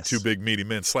 that'd be two big meaty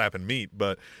men slapping meat.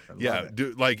 But yeah,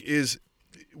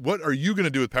 what are you going to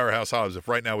do with Powerhouse Hobbs if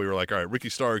right now we were like, all right, Ricky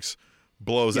Starks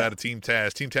blows out of Team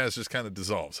Taz. Team Taz just kind of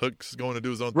dissolves. Hook's going to do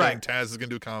his own thing. Taz is going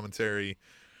to do commentary.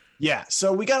 Yeah.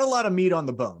 So we got a lot of meat on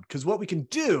the bone because what we can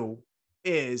do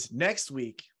is next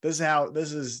week, this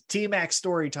is T-Mac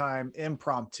story time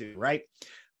impromptu, right?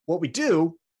 What we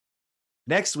do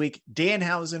next week,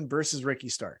 Danhausen versus Ricky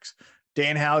Starks.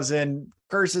 Danhausen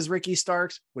curses Ricky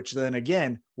Starks, which then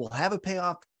again will have a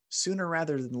payoff sooner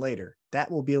rather than later. That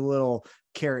will be a little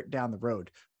carrot down the road,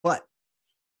 but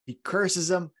he curses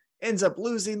him, ends up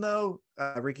losing though.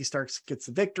 Ricky Starks gets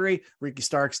the victory. Ricky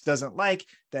Starks doesn't like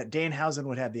that Danhausen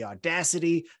would have the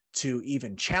audacity to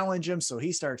even challenge him. So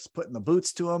he starts putting the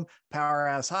boots to him.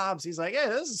 Powerhouse Hobbs, he's like, yeah,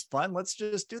 this is fun. Let's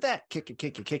just do that.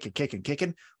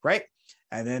 Kicking, right?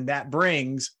 And then that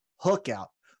brings Hook out,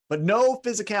 but no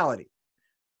physicality.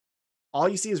 All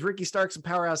you see is Ricky Starks and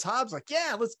Powerhouse Hobbs like,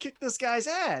 yeah, let's kick this guy's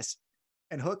ass.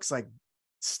 And Hook's like,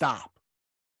 stop.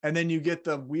 And then you get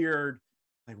the weird,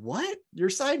 like, what? You're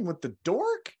siding with the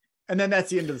dork? And then that's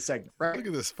the end of the segment, right? Look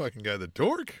at this fucking guy, the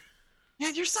dork.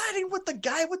 Yeah, you're siding with the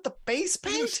guy with the face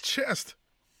paint? His chest.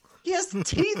 He has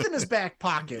teeth in his back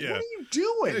pocket. What are you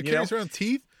doing? Yeah, carries around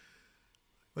teeth.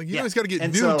 Like, you know, he's got to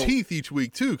get new teeth each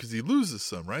week, too, because he loses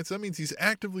some, right? So that means he's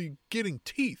actively getting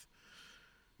teeth.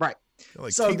 Right.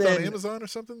 Like teeth on Amazon or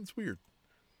something? It's weird.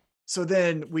 So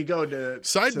then we go to...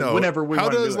 Side note, whenever we how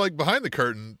does, like, behind the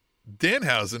curtain,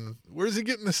 Danhausen, where's he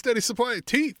getting a steady supply of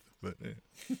teeth? But,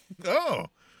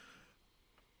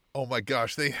 Oh my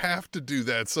gosh, they have to do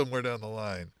that somewhere down the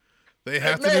line. They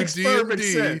have to do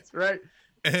DMD, sense, right?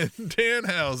 And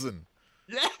Danhausen.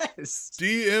 Yes.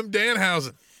 DM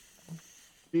Danhausen.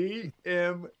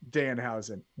 DM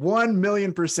Danhausen.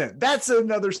 1,000,000%. That's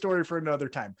another story for another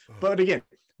time. But again,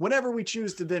 whenever we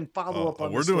choose to then follow up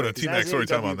on we're doing a T-Mac story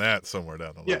time on that somewhere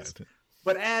down the line. Yes.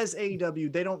 But as AEW,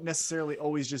 they don't necessarily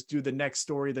always just do the next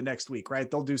story the next week,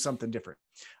 right? They'll do something different.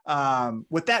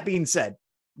 With that being said,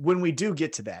 when we do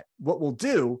get to that, what we'll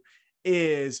do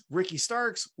is Ricky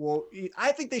Starks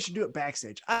I think they should do it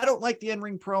backstage. I don't like the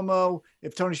in-ring promo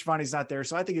if Tony Schiavone's not there,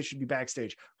 so I think it should be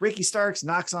backstage. Ricky Starks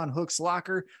knocks on Hook's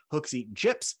locker. Hook's eating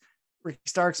chips. Ricky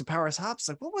Starks and Powerhouse Hobbs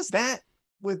like, what was that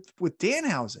with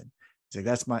Danhausen? He's like,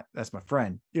 that's my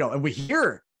friend, you know, and we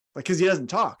hear like, cause he doesn't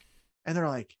talk, and they're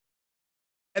like,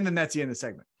 and then that's the end of the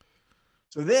segment.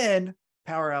 So then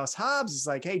Powerhouse Hobbs is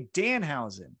like, hey,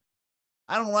 Danhausen,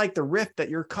 I don't like the rift that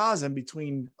you're causing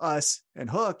between us and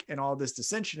Hook and all this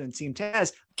dissension and Team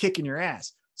Taz kicking your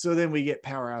ass. So then we get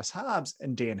Powerhouse Hobbs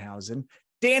and Danhausen.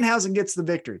 Danhausen gets the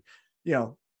victory. You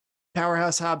know,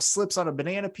 Powerhouse Hobbs slips on a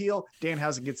banana peel.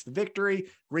 Danhausen gets the victory.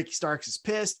 Ricky Starks is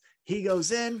pissed. He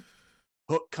goes in.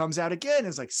 Hook comes out again and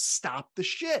is like, stop the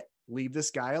shit. Leave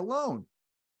this guy alone.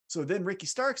 So then Ricky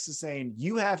Starks is saying,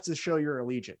 you have to show your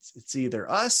allegiance. It's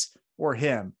either us or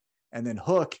him. And then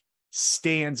Hook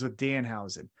stands with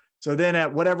Danhausen. So then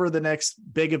at whatever the next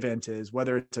big event is,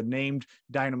 whether it's a named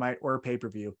Dynamite or a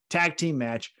pay-per-view, tag team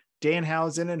match,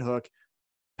 Danhausen and Hook,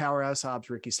 Powerhouse Hobbs,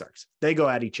 Ricky Starks. They go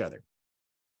at each other.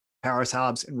 Powerhouse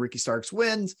Hobbs and Ricky Starks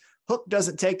wins. Hook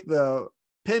doesn't take the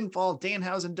pinfall.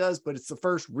 Danhausen does, but it's the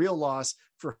first real loss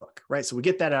for Hook, right? So we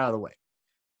get that out of the way.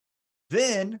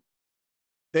 Then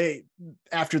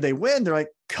after they win, they're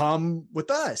like, come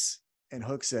with us. And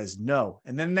Hook says no.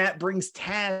 And then that brings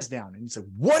Taz down. And he's like,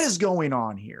 what is going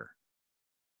on here?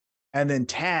 And then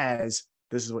Taz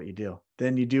this is what you do.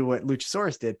 Then you do what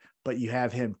Luchasaurus did, but you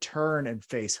have him turn and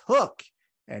face Hook,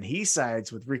 and he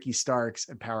sides with Ricky Starks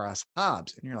and Powerhouse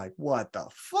Hobbs. And you're like, what the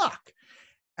fuck?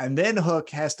 And then Hook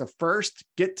has to first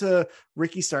get to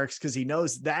Ricky Starks because he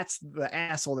knows that's the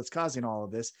asshole that's causing all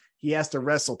of this. He has to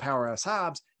wrestle Powerhouse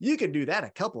Hobbs. You can do that a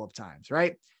couple of times,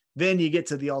 right? Then you get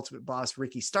to the ultimate boss,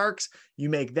 Ricky Starks. You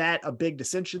make that a big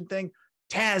dissension thing.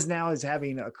 Taz now is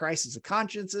having a crisis of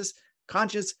conscience.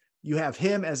 You have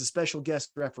him as a special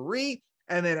guest referee.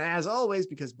 And then, as always,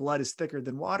 because blood is thicker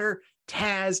than water,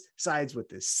 Taz sides with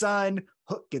his son.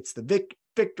 Hook gets the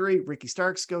victory. Ricky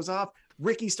Starks goes off.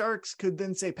 Ricky Starks could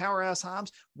then say, Powerhouse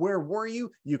Hobbs, where were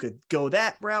you? You could go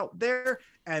that route there.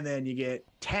 And then you get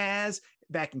Taz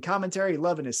back in commentary,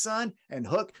 loving his son. And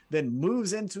Hook then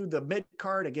moves into the mid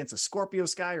card against a Scorpio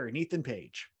Sky or an Ethan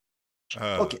Page.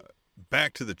 Okay.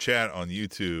 Back to the chat on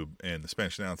YouTube, and the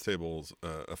Spanish Announce Table's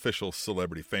official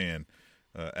celebrity fan,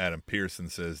 Adam Pearson,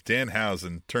 says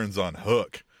Danhausen turns on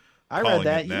Hook. I read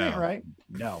that. You ain't right.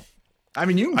 No. I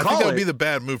mean, you can call it. I think that would be the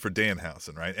bad move for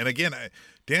Danhausen, right? And again,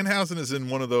 Danhausen is in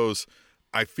one of those,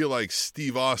 I feel like,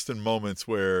 Steve Austin moments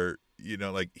where, you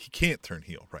know, like, he can't turn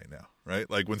heel right now, right?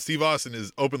 Like, when Steve Austin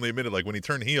is openly admitted, like, when he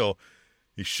turned heel,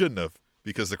 he shouldn't have,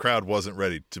 because the crowd wasn't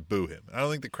ready to boo him. I don't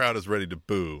think the crowd is ready to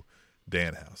boo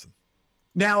Danhausen.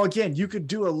 Now, again, you could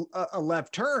do a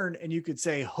left turn and you could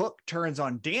say Hook turns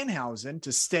on Danhausen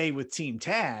to stay with Team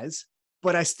Taz,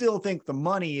 but I still think the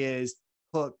money is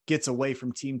Hook gets away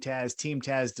from Team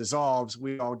Taz dissolves,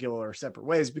 we all go our separate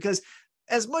ways. Because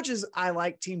as much as I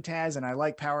like Team Taz and I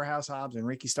like Powerhouse Hobbs and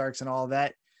Ricky Starks and all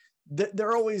that,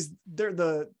 they're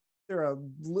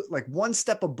like one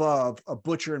step above a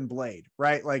Butcher and Blade,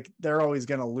 right? Like they're always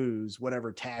going to lose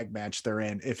whatever tag match they're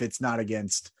in if it's not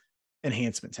against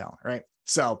enhancement talent, right?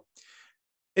 So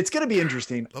it's going to be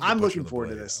interesting. I'm looking forward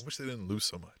to this. I wish they didn't lose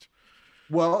so much.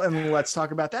 Well, and let's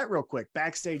talk about that real quick.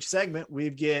 Backstage segment, we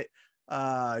get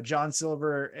John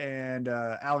Silver and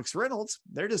Alex Reynolds.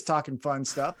 They're just talking fun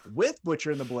stuff with Butcher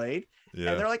and the Blade.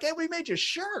 Yeah. And they're like, hey, we made you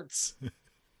shirts.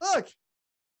 Look,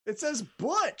 it says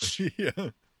Butch. Yeah.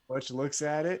 Butch looks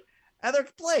at it and they're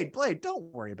Blade, don't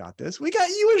worry about this. We got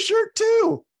you a shirt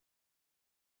too.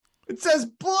 It says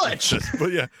Butch.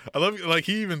 But yeah, I love it. Like,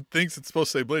 he even thinks it's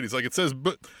supposed to say Blade. He's like, it says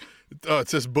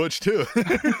Butch too.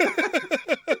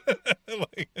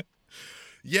 Like,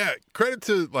 yeah, credit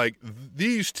to like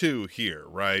these two here,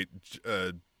 right?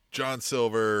 John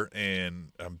Silver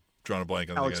and I'm drawing a blank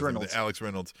on Alex Reynolds. Alex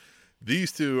Reynolds.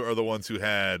 These two are the ones who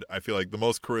had, I feel like, the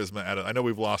most charisma out of. I know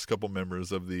we've lost a couple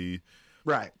members of the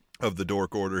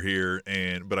Dork Order here,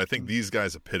 but I think these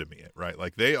guys epitome it, right?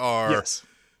 Like they are. Yes.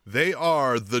 They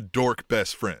are the dork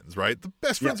best friends, right? The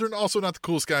best friends are also not the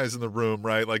coolest guys in the room,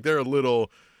 right? Like they're a little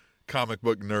comic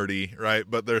book nerdy, right?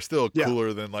 But they're still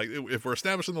cooler than, like, if we're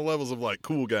establishing the levels of like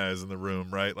cool guys in the room,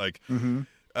 right? Like,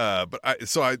 but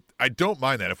I don't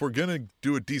mind that. If we're gonna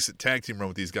do a decent tag team run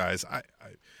with these guys,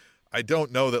 I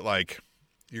don't know that like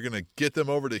you're gonna get them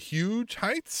over to huge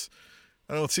heights.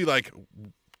 I don't see like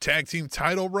tag team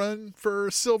title run for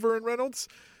Silver and Reynolds.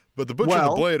 But the Butcher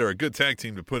and the Blade are a good tag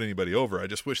team to put anybody over. I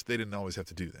just wish they didn't always have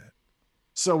to do that.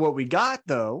 So what we got,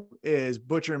 though, is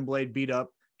Butcher and Blade beat up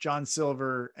John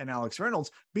Silver and Alex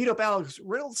Reynolds, beat up Alex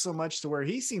Reynolds so much to where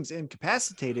he seems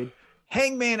incapacitated.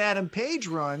 Hangman Adam Page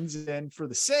runs in for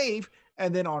the save.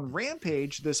 And then on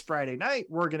Rampage this Friday night,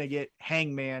 we're going to get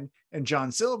Hangman and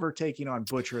John Silver taking on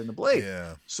Butcher and the Blade.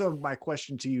 Yeah. So my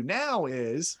question to you now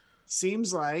is,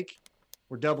 seems like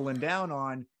we're doubling down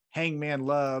on Hangman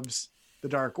loves the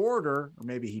Dark Order, or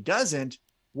maybe he doesn't.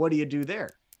 What do you do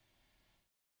there?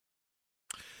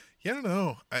 Yeah, I don't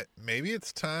know. Maybe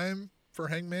it's time for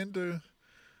Hangman to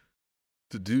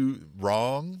do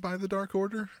wrong by the Dark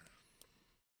Order.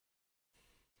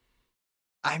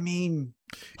 I mean,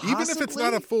 possibly. Even if it's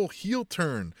not a full heel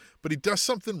turn, but he does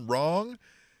something wrong,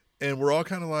 and we're all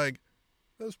kind of like,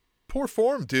 "That was poor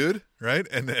form, dude," right?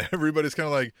 And everybody's kind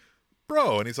of like,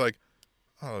 "Bro," and he's like,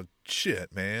 "Oh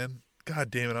shit, man.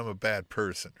 God damn it, I'm a bad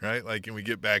person," right? Like, and we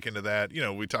get back into that. You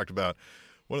know, we talked about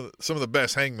some of the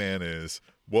best Hangman is,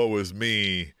 woe is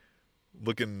me,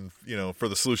 looking, you know, for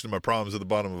the solution to my problems at the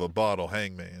bottom of a bottle,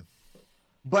 Hangman.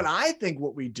 But I think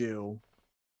what we do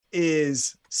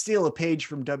is steal a page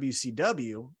from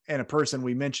WCW and a person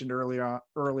we mentioned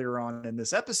earlier on in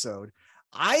this episode.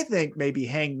 I think maybe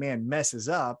Hangman messes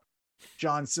up.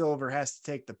 John Silver has to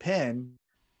take the pin.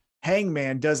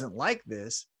 Hangman doesn't like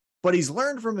this, but he's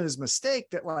learned from his mistake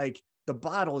that, like, the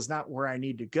bottle is not where I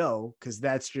need to go because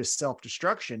that's just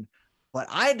self-destruction, but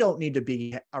I don't need to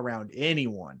be around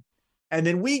anyone. And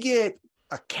then we get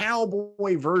a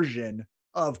cowboy version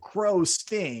of Crow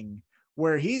Sting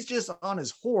where he's just on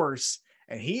his horse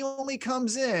And he only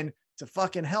comes in to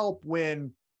fucking help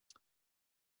when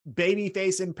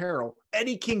babyface in peril,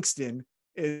 Eddie Kingston,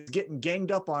 is getting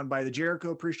ganged up on by the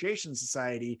Jericho Appreciation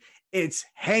Society. It's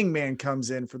Hangman comes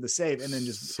in for the save, and then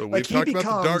just so we've talked about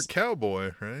the Dark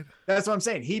Cowboy, right? That's what I'm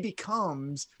saying. He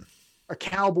becomes a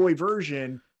cowboy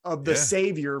version of the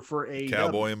savior for a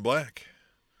cowboy in black.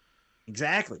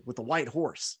 Exactly, with the white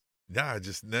horse. Nah,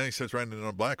 now he starts riding it on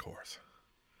a black horse.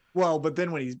 Well, but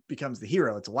then when he becomes the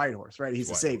hero, it's a white horse, right? He's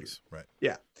the savior, right?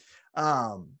 Yeah.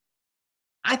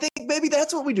 I think maybe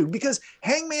that's what we do, because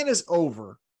Hangman is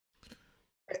over.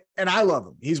 And I love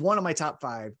him. He's one of my top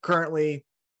 5 currently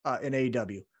in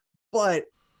AEW. But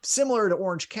similar to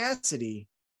Orange Cassidy,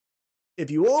 if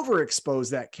you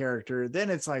overexpose that character, then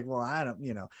it's like, well, I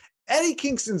don't, Eddie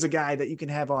Kingston's a guy that you can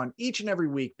have on each and every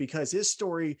week because his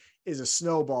story is a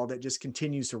snowball that just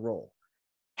continues to roll.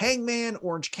 Hangman,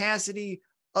 Orange Cassidy,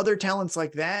 other talents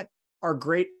like that are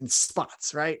great in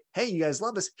spots, right? Hey, you guys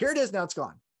love us. Here it is. Now it's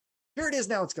gone. Here it is.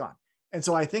 Now it's gone. And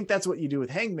so I think that's what you do with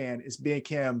Hangman, is make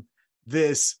him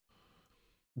this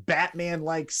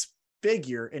Batman-like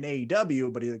figure in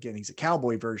AEW, but again, he's a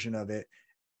cowboy version of it.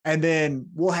 And then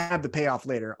we'll have the payoff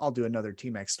later. I'll do another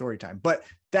T-Max story time, but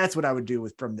that's what I would do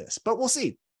from this, but we'll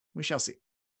see. We shall see.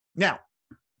 Now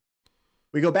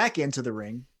we go back into the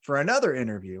ring for another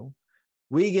interview.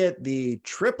 We get the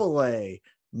AAA,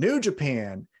 New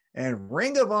Japan, and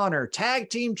Ring of Honor tag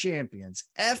team champions,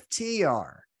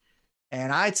 FTR.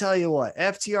 And I tell you what,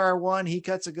 FTR 1, he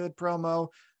cuts a good promo.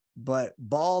 But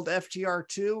bald FTR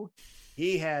 2,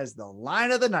 he has the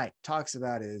line of the night, talks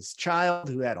about his child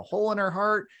who had a hole in her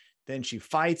heart. Then she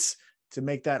fights to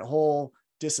make that hole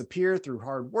disappear through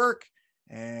hard work.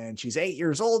 And she's 8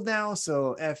 years old now.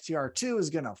 So FTR 2 is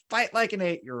going to fight like an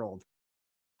 8-year-old.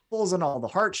 Pulls on all the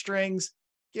heartstrings,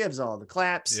 gives all the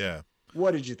claps. Yeah.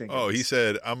 What did you think? Oh, he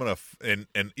said, I'm going to,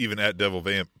 and even at Devil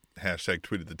Vamp hashtag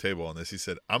tweeted the table on this. He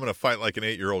said, I'm going to fight like an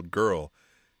 8-year-old girl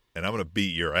and I'm going to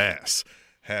beat your ass.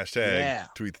 Hashtag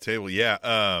tweet the table.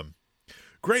 Yeah.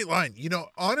 Great line.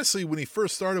 Honestly, when he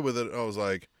first started with it, I was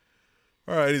like,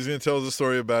 all right, he's going to tell us a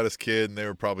story about his kid and they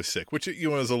were probably sick, which,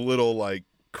 is a little like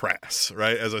crass,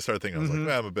 right? As I started thinking, I was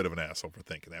like, I'm a bit of an asshole for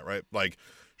thinking that, right? Like,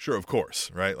 sure, of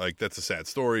course, right? Like, that's a sad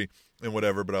story and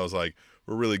whatever, but I was like,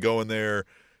 we're really going there.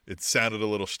 It sounded a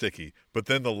little sticky, but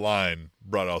then the line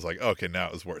brought it. I was like, okay, now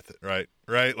it was worth it, right?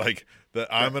 Right? Like,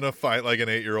 I'm going to fight like an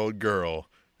 8-year-old girl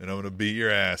and I'm going to beat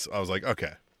your ass. I was like,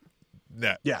 okay.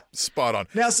 Spot on.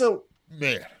 Now, so,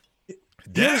 man,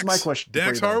 here's my question.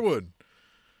 Dax Harwood.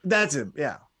 That's him,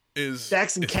 yeah. Is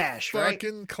Dax and Cash, right?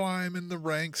 Fucking climbing the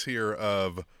ranks here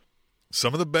of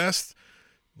some of the best,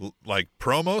 like,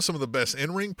 promos, some of the best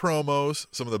in-ring promos,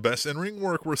 some of the best in-ring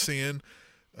work we're seeing.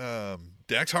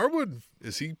 Dax Harwood,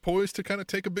 is he poised to kind of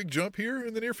take a big jump here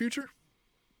in the near future?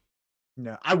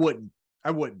 No, I wouldn't.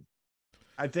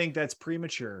 I think that's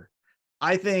premature.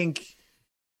 I think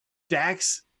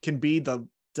Dax can be the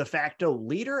de facto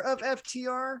leader of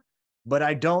FTR, but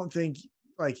I don't think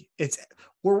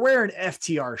we're wearing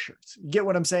FTR shirts. You get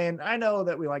what I'm saying? I know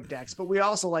that we like Dax, but we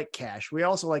also like Cash. We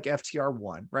also like FTR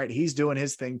 1, right? He's doing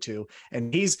his thing too,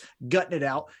 and he's gutting it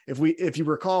out. If you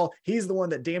recall, he's the one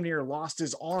that damn near lost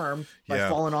his arm by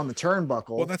falling on the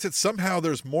turnbuckle. Well, that's it. Somehow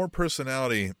there's more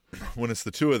personality when it's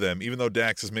the two of them, even though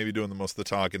Dax is maybe doing the most of the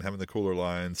talk and having the cooler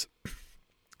lines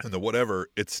and the whatever.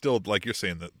 It's still, like you're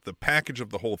saying, the package of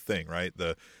the whole thing, right?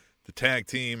 The tag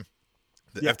team,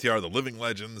 the FTR, the living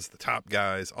legends, the top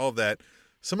guys, all of that.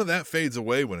 Some of that fades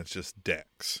away when it's just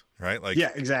Dax, right? Like, yeah,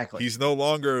 exactly. He's no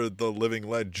longer the living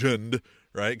legend,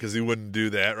 right? Because he wouldn't do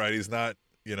that, right? He's not,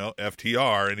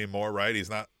 FTR anymore, right?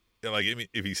 He's not, like,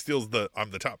 if he steals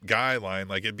I'm the top guy line,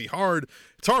 like, it'd be hard.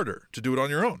 It's harder to do it on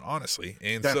your own, honestly.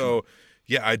 And so,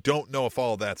 I don't know if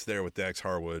all that's there with Dax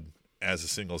Harwood as a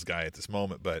singles guy at this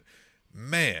moment, but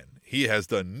man, he has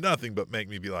done nothing but make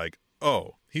me be like,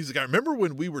 oh, he's the guy. Remember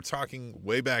when we were talking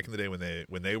way back in the day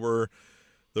when they were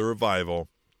the Revival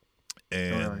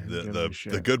and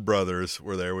the Good Brothers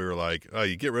were there? We were like, oh,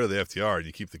 you get rid of the FTR and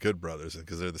you keep the Good Brothers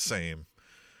because they're the same.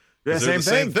 They're the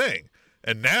same thing.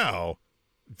 And now,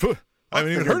 I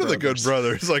haven't even heard of the Good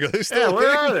Brothers. Like, are they still?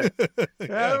 Where are they?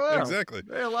 Exactly.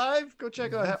 They're alive. Go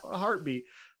check a heartbeat.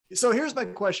 So here's my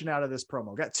question out of this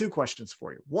promo. Got 2 questions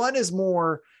for you. One is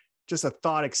more just a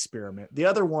thought experiment. The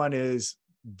other one is,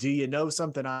 do you know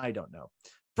something I don't know?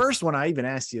 First one, I even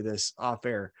asked you this off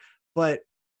air, but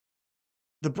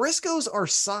the Briscoes are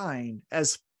signed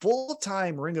as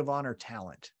full-time Ring of Honor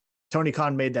talent. Tony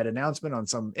Khan made that announcement on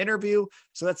some interview.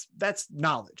 So that's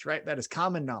knowledge, right? That is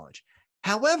common knowledge.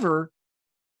 However,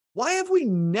 why have we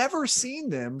never seen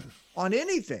them on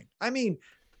anything? I mean,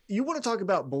 you want to talk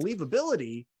about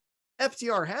believability.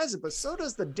 FTR has it, but so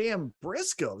does the damn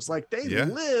Briscoes. Like they Yeah.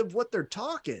 live what they're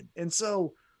talking. And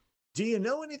so do you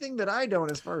know anything that I don't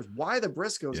as far as why the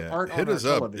Briscoes aren't hit on us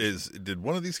our up. television? Did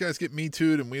one of these guys get Me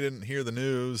Too'd and we didn't hear the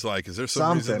news? Like, is there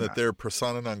some reason that they're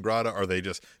persona non grata? Are they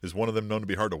just, is one of them known to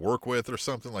be hard to work with or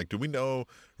something? Like, do we know,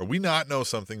 or we not know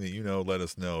something that you know? Let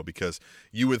us know, because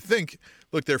you would think,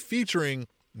 look, they're featuring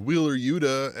Wheeler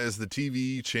Yuta as the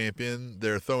TV champion.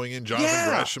 They're throwing in Jonathan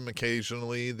Gresham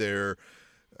occasionally. They're,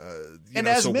 and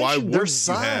as so mentioned, why wouldn't they're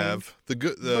signed, you have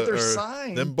but they're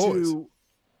signed them boys?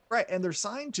 Right, and they're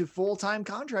signed to full-time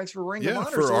contracts for Ring of Honor.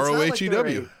 For so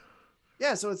RoHEW.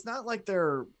 So it's not like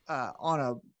they're on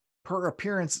a per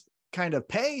appearance kind of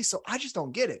pay. So I just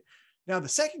don't get it. Now, the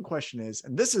second question is,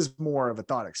 and this is more of a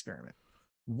thought experiment.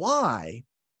 Why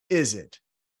is it?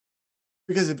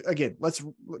 Because again,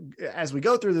 as we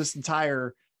go through this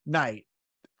entire night,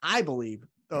 I believe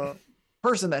the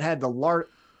person that had the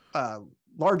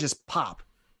largest pop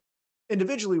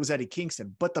individually was Eddie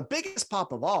Kingston, but the biggest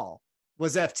pop of all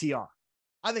was FTR.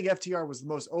 I think FTR was the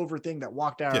most over thing that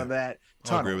walked out of that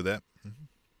tunnel. I agree with that. Mm-hmm.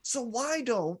 So why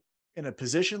don't, in a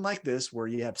position like this where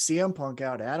you have CM Punk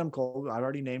out, Adam Cole, I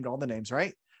already named all the names,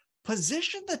 right?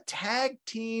 Position the tag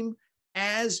team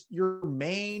as your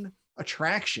main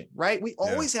attraction, right? We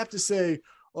always have to say,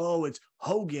 oh, it's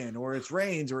Hogan or it's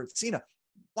Reigns or it's Cena.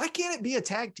 Why can't it be a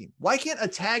tag team? Why can't a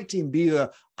tag team be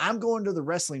I'm going to the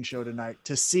wrestling show tonight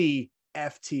to see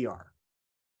FTR?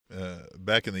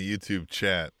 Back in the YouTube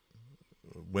chat,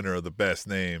 winner of the best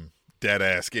name,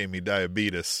 Dadass gave me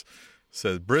diabetes,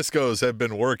 says Briscoes have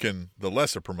been working the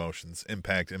lesser promotions,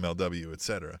 Impact, MLW,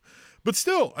 etc. But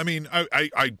still, I mean,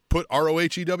 I put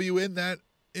RoHEW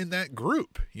in that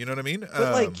group. You know what I mean?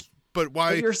 But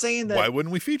why? You're saying that? Why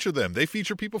wouldn't we feature them? They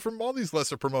feature people from all these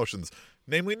lesser promotions,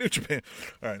 namely New Japan.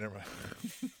 All right, never mind.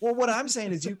 Well, what I'm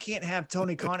saying is you can't have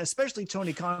Tony Khan, especially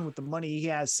Tony Khan with the money he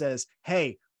has, says,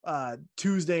 hey,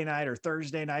 Tuesday night or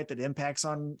Thursday night that Impact's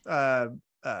on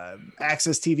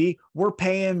Access TV, we're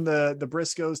paying the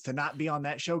Briscoes to not be on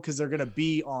that show because they're going to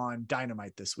be on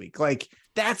Dynamite this week. Like,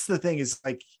 that's the thing, is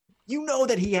like, you know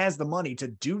that he has the money to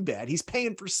do that. He's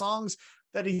paying for songs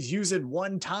that he's using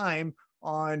one time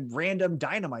on random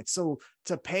Dynamite. So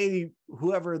to pay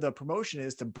whoever the promotion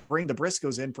is to bring the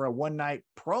Briscoes in for a one night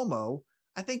promo,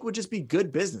 I think would just be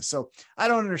good business. So I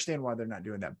don't understand why they're not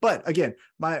doing that. But again,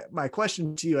 my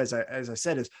question to you, as I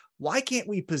said, is why can't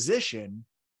we position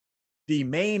the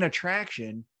main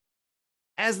attraction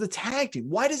as the tag team?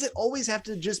 Why does it always have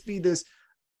to just be this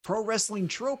pro wrestling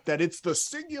trope that it's the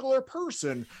singular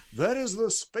person that is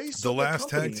the space? The last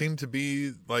tag team to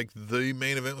be like the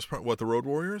main event was the Road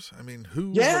Warriors. I mean,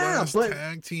 who was the last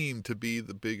tag team to be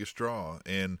the biggest draw?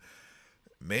 And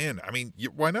man, I mean,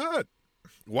 why not?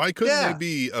 Why couldn't they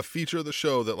be a feature of the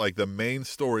show that like the main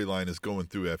storyline is going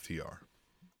through FTR?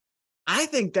 I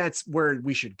think that's where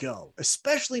we should go,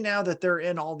 especially now that they're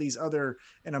in all these other,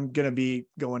 and I'm going to be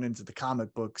going into the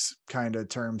comic books kind of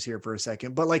terms here for a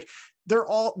second, but like they're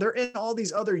in all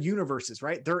these other universes,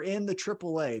 right? They're in the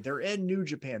AAA, they're in New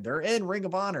Japan, they're in Ring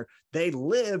of Honor, they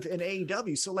live in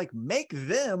AEW. So like make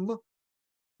them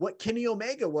what Kenny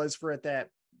Omega was for at that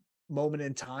moment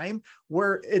in time,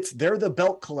 where they're the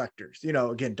belt collectors, you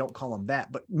know, again, don't call them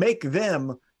that, but make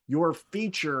them your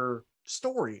feature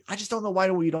story. I just don't know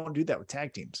why we don't do that with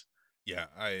tag teams. Yeah,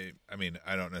 I mean,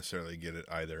 I don't necessarily get it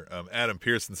either. Adam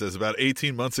Pearson says, about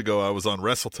 18 months ago, I was on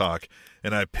Wrestle Talk,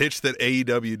 and I pitched that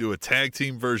AEW do a tag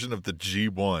team version of the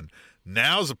G1.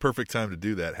 Now's the perfect time to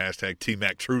do that. Hashtag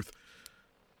T-Mac Truth.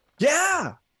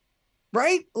 Yeah,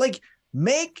 right? Like,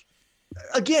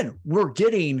 again, we're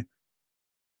getting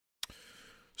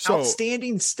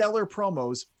outstanding, stellar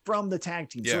promos from the tag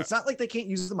team. So it's not like they can't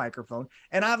use the microphone.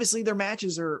 And obviously their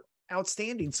matches are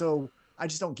outstanding. So I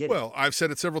just don't get it. Well, I've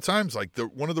said it several times. Like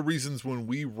one of the reasons when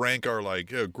we rank our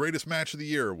greatest match of the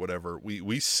year or whatever,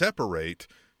 we separate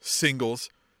singles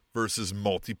versus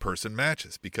multi-person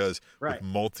matches, because with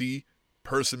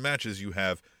multi-person matches, you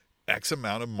have X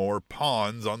amount of more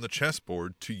pawns on the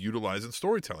chessboard to utilize in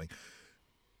storytelling.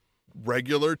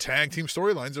 Regular tag team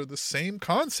storylines are the same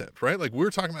concept, right? Like, we're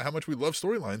talking about how much we love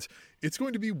storylines. It's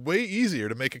going to be way easier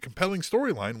to make a compelling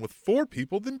storyline with 4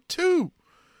 people than 2.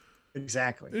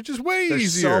 Exactly. It's just way There's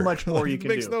easier. So much more you can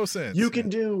do. Makes no sense. You can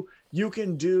do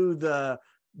the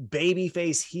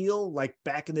babyface heel, like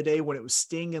back in the day when it was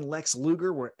Sting and Lex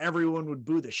Luger, where everyone would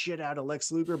boo the shit out of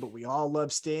Lex Luger, but we all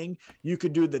love Sting. You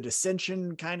could do the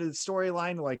dissension kind of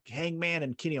storyline, like Hangman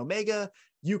and Kenny Omega.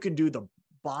 You can do the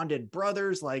bonded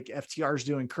brothers like FTR is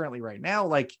doing currently right now.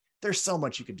 Like, there's so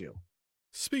much you can do.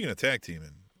 Speaking of tag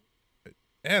teaming,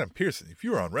 Adam Pearson, if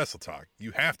you were on Wrestle Talk,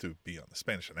 you have to be on the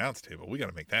Spanish announce table. We got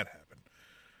to make that happen.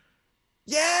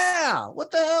 Yeah.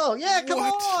 What the hell? Yeah, come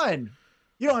What? on.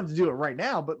 You don't have to do it right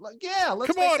now, but like, yeah,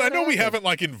 let's Come make on. that I know we happen.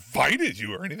 haven't invited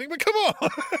you or anything, but come on.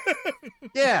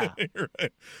 Yeah. You're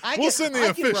right. I We'll can, send the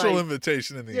I can official write,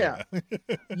 invitation in the yeah.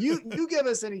 email. You give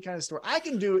us any kind of story. I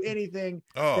can do anything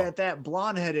Oh, that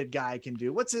blonde-headed guy can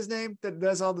do. What's his name that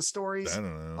does all the I stories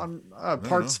don't know. on I don't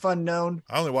Parts know. Fun Known?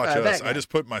 I only watch That us. I guy. just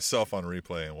put myself on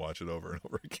replay and watch it over and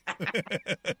over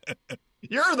again.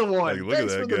 You're the one. Look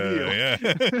Thanks at for that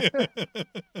the guy.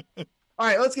 view. Yeah. All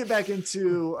right, let's get back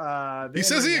into the He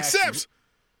says he in-ring action. accepts.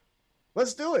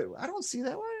 Let's do it. I don't see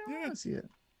that. Why I Yeah. don't see it?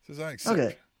 Says I accept.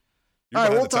 Okay. You're All right,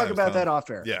 behind we'll the talk times, about Tom. that off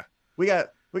air. Yeah. We got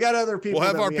other people. We'll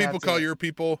have that our we people to- call your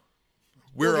people.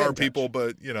 We'll We're get our in touch. people,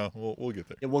 but we'll get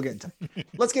there. Yeah, we'll get in touch.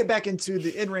 Let's get back into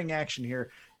the in-ring action here.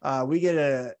 We get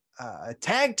a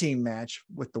tag team match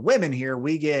with the women here.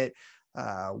 We get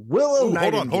Willow Ooh,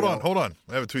 Nightingale. hold on.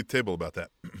 I have a tweet table about that.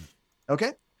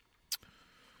 Okay.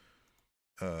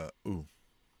 Ooh,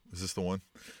 is this the one?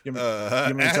 You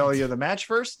want me to tell you the match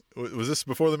first? Was this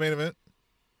before the main event?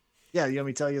 Yeah, you want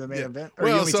me to tell you the main Yeah. event? Or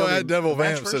you Well, want me to so tell at Devil the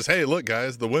match Vamp first? says, "Hey, look,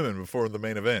 guys, the women before the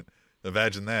main event.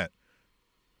 Imagine that."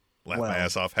 Laugh my Well.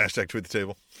 ass off. Hashtag tweet the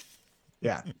table.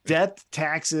 Yeah, death,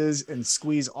 taxes, and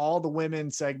squeeze all the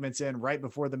women segments in right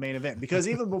before the main event. Because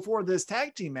even before this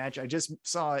tag team match, I just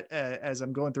saw it as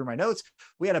I'm going through my notes.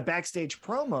 We had a backstage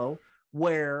promo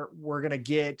where we're gonna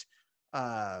get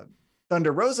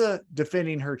Thunder Rosa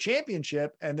defending her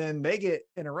championship, and then they get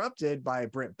interrupted by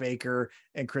Britt Baker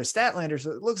and Chris Statlander.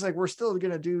 So it looks like we're still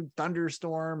gonna do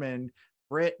Thunderstorm and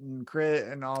Britt and Crit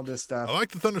and all this stuff. I like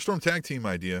the Thunderstorm tag team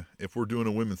idea. If we're doing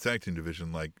a women's tag team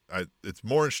division, it's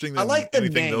more interesting than I like the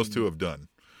anything name. those two have done.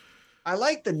 I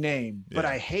like the name, but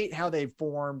Yeah. I hate how they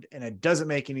formed, and it doesn't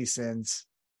make any sense,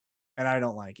 and I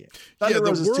don't like it. Yeah, Thunder the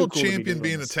Rosa's too world cool to be champion doing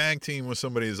being a this. tag team with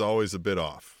somebody is always a bit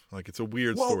off. Like, it's a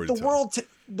weird Well, story the to tell.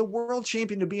 the world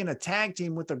champion to be in a tag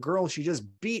team with a girl she just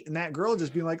beat, and that girl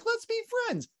just being like, "Let's be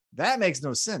friends." That makes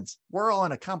no sense. We're all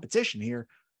in a competition here.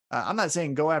 I'm not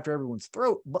saying go after everyone's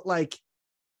throat, but like,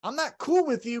 I'm not cool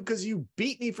with you because you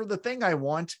beat me for the thing I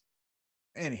want.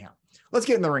 Anyhow, let's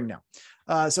get in the ring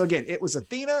now. So again, it was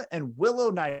Athena and Willow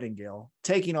Nightingale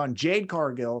taking on Jade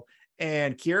Cargill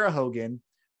and Kiera Hogan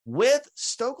with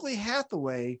Stokely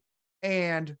Hathaway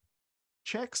and,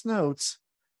 checks notes,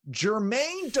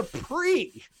 Jermaine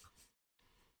Dupri.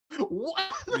 What?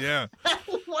 Yeah.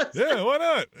 What's Yeah, why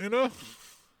not? I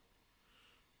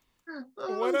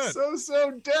Why was not?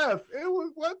 so deaf. It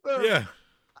was what the Yeah.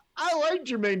 I like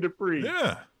Jermaine Dupri,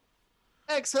 Yeah.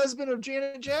 ex-husband of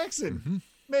Janet Jackson. hmm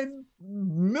Made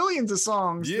millions of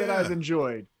songs that Yeah. I've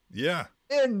enjoyed. Yeah.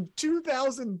 In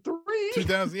 2003,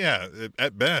 2000, yeah,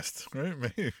 at best, right?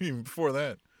 Maybe even before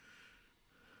that.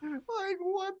 like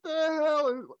what the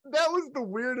hell? That was the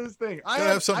weirdest thing. Gotta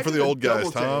have something for the old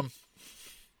guys, Tom.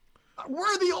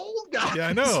 We're the old guys. Yeah,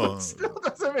 I know. So it still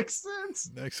doesn't make sense.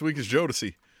 Next week is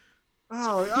Jodeci.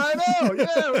 Oh, I know.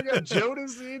 Yeah, we got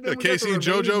Jodeci. Got Casey and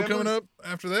JoJo coming up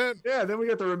after that. Yeah, then we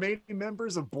got the remaining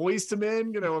members of Boys to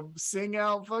Men, sing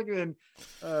out fucking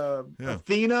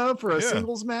Athena for a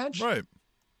singles match. Right.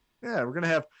 Yeah, we're gonna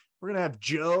have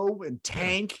Joe and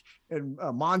Tank and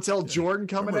Montel Jordan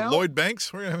coming Remember out. Lloyd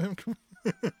Banks? We're gonna have him come.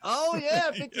 Oh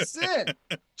yeah, 50 Cent.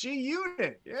 G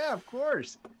Unit. Yeah, of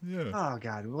course. Yeah. Oh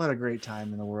God, what a great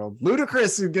time in the world.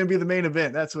 Ludacris is gonna be the main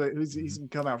event. That's what he's gonna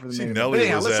come out for the See, main Nelly event. But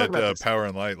anyhow, was let's talk at about this. Power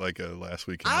and Light last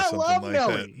weekend. Or I something love like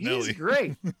Nelly. That. He's Nelly.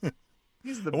 great.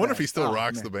 He's the I wonder if he best. still Oh,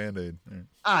 rocks man. the Band-Aid. Yeah.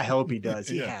 I hope he does.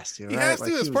 He Yeah. has to. He right? has to.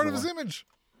 Like, It's he part was of the his one. image.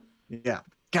 Yeah.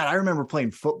 God, I remember playing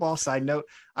football. Side note,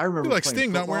 I remember He like playing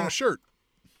Sting not wearing football. a shirt.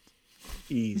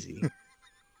 Easy.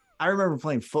 I remember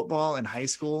playing football in high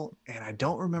school, and I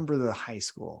don't remember the high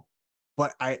school,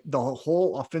 but the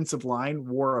whole offensive line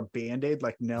wore a Band-Aid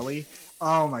like Nelly.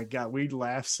 Oh my God, we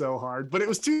laughed so hard. But it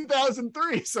was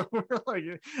 2003, so we're like,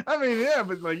 I mean, yeah,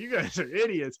 but like you guys are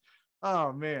idiots.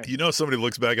 Oh man. You know, somebody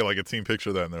looks back at like a team picture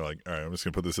of that, and they're like, "All right, I'm just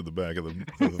gonna put this at the back of the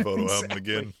photo album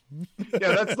again."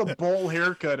 Yeah, that's the bowl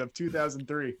haircut of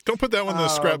 2003. Don't put that one in the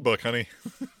scrapbook, honey.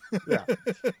 Yeah.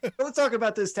 But let's talk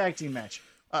about this tag team match.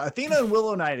 Athena and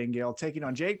Willow Nightingale taking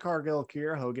on Jade Cargill,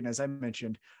 Kiera Hogan, as I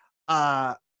mentioned.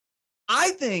 I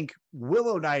think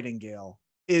Willow Nightingale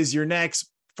is your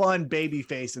next fun baby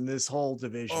face in this whole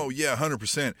division. Oh yeah,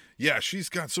 100%. Yeah, she's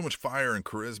got so much fire and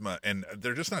charisma, and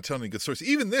they're just not telling any good stories.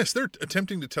 Even this, they're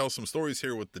attempting to tell some stories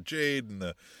here with the Jade and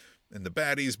the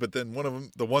baddies, but then one of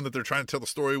them, the one that they're trying to tell the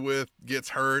story with, gets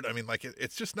hurt. I mean, like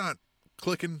it's just not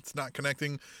clicking, it's not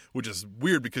connecting, which is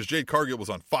weird because Jade Cargill was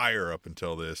on fire up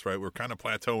until this, right? We're kind of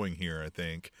plateauing here, I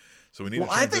think. So we need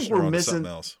to I think transition we're her on to missing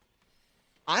something else.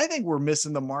 I think we're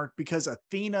missing the mark because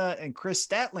Athena and Chris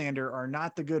Statlander are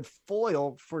not the good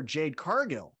foil for Jade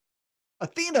Cargill.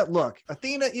 Athena,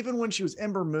 even when she was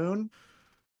Ember Moon,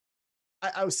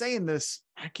 I was saying this,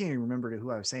 I can't even remember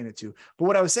who I was saying it to, but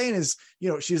what I was saying is,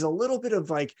 she's a little bit of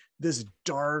like this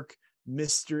dark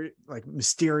mystery, like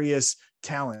mysterious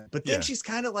talent, but then she's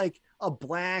kind of like a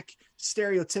black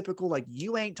stereotypical, like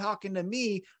you ain't talking to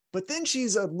me. But then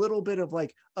she's a little bit of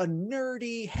like a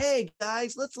nerdy, hey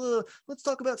guys, let's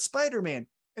talk about Spider-Man.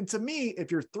 And to me, if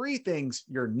you're three things,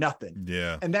 you're nothing.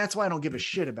 Yeah. And that's why I don't give a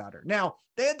shit about her. Now,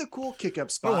 they had the cool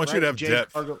kick-up spot. I want you to have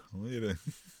depth. Well,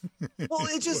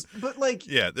 it just, but like,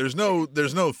 yeah, there's no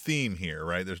theme here,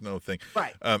 right? There's no thing.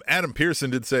 Right. Adam Pearson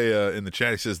did say in the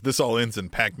chat, he says, this all ends in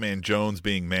Pac-Man Jones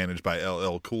being managed by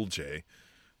LL Cool J.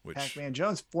 Which... Pac-Man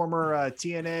Jones, former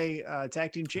TNA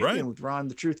tag team champion with Ron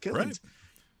the Truth Killings. Right.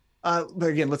 But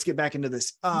again, let's get back into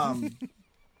this.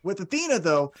 With Athena,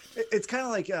 though, it's kind of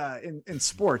like in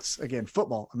sports, again,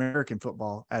 football, American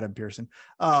football, Adam Pearson.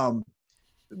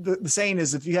 The saying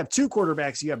is, if you have two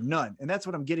quarterbacks, you have none. And that's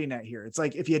what I'm getting at here. It's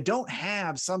like, if you don't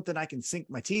have something I can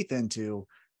sink my teeth into,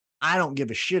 I don't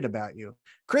give a shit about you.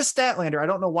 Chris Statlander, I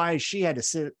don't know why she had to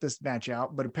sit this match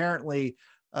out, but apparently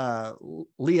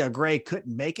Leah Gray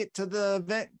couldn't make it to the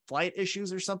event, flight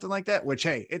issues or something like that, which,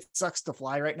 hey, it sucks to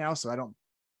fly right now. So I don't,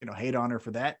 hate on her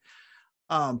for that.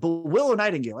 But Willow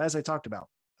Nightingale, as I talked about,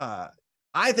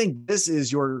 I think this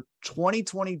is your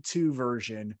 2022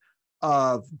 version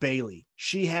of Bayley.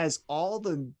 She has all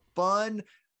the fun,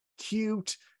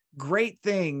 cute, great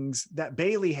things that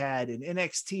Bayley had in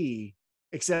NXT,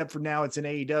 except for now it's in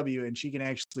AEW and she can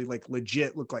actually like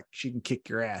legit look like she can kick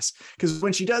your ass. Because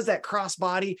when she does that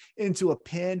crossbody into a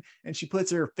pin and she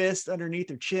puts her fist underneath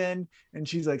her chin and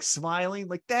she's like smiling,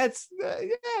 like that's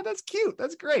cute.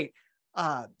 That's great.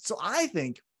 So I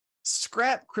think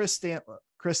scrap Chris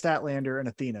Statlander and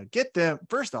Athena. Get them.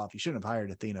 First off, you shouldn't have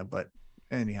hired Athena, but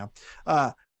anyhow,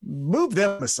 move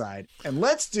them aside and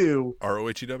let's do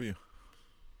RoHEW.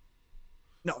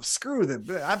 No, screw them.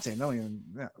 I'm saying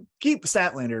keep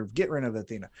Statlander, get rid of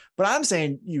Athena. But I'm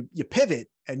saying you pivot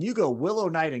and you go Willow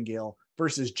Nightingale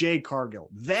versus Jade Cargill.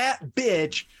 That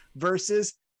bitch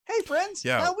versus, hey friends,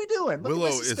 how we doing? Willow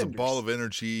is a ball of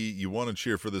energy. You want to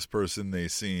cheer for this person. They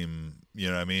seem, you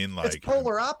know what I mean? Like it's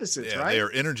polar opposites, right? They are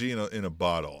energy in a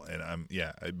bottle. And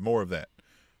more of that.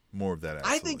 Absolutely.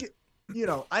 I think,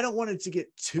 I don't want it to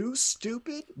get too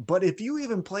stupid, but if you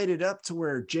even played it up to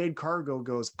where Jade Cargill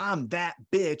goes, I'm that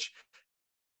bitch,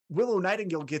 Willow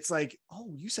Nightingale gets like,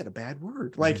 oh, you said a bad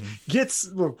word. Like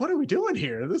what are we doing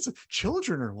here?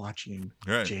 Children are watching,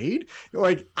 right. Jade.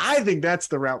 Like, I think that's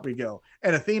the route we go.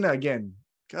 And Athena, again,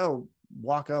 go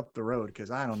walk up the road because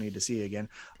I don't need to see you again.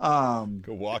 Go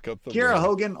walk up the Kiera road.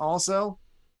 Hogan also.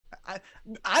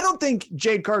 I don't think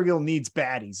Jade Cargill needs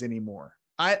baddies anymore.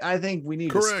 I think we need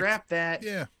to scrap that.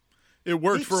 Yeah. It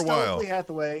worked for a while.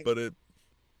 Hathaway. But the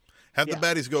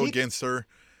baddies go against her,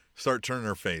 start turning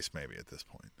her face maybe at this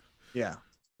point. Yeah.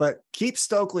 But keep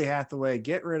Stokely Hathaway,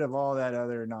 get rid of all that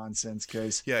other nonsense.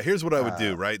 Because here's what I would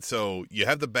do, right? So you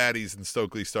have the baddies and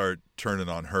Stokely start turning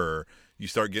on her. You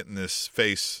start getting this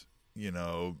face,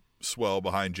 swell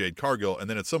behind Jade Cargill. And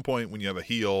then at some point when you have a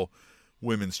heel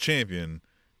women's champion,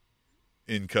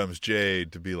 in comes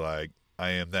Jade to be like,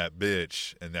 I am that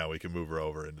bitch, and now we can move her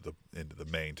over into the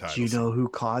main title. Do you know who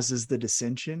causes the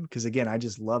dissension? Because again, I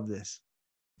just love this.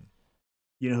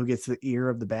 You know who gets the ear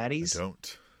of the baddies? I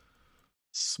don't.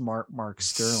 Smart Mark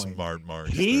Sterling.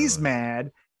 He's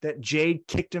mad that Jade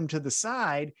kicked him to the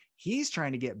side. He's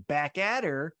trying to get back at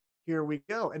her. Here we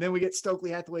go. And then we get Stokely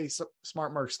Hathaway,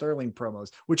 Smart Mark Sterling promos,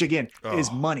 which again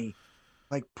is money.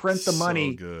 Like print the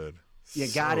money. Good. You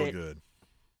got it. Good.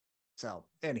 So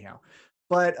anyhow.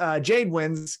 But Jade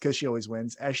wins because she always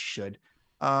wins, as she should.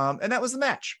 And that was the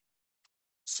match.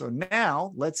 So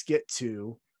now let's get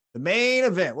to the main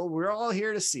event. What we're all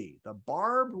here to see. The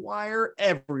barbed wire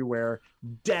everywhere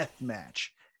death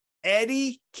match.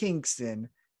 Eddie Kingston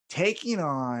taking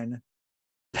on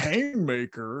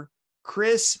Painmaker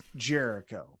Chris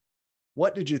Jericho.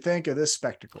 What did you think of this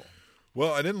spectacle?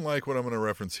 Well, I didn't like what I'm going to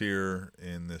reference here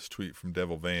in this tweet from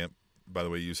Devil Vamp. By the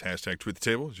way, use hashtag tweet the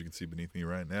table, as you can see beneath me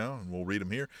right now, and we'll read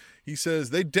them here. He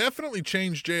says, they definitely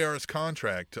changed JR's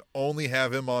contract to only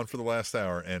have him on for the last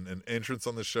hour and an entrance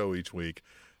on the show each week.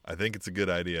 I think it's a good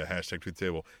idea, hashtag tweet the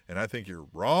table. And I think you're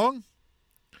wrong.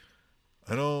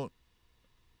 I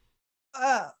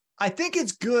think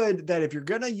it's good that if you're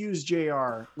going to use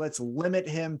JR, let's limit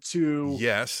him to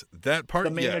that part,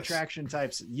 the main attraction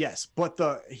types. Yes, but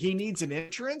he needs an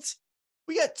entrance.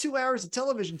 We got 2 hours of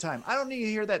television time. I don't need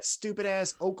to hear that stupid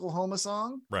ass Oklahoma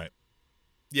song. Right.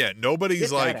 Yeah, nobody's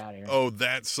Get like, that out of here. oh,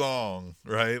 that song,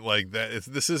 right? Like that.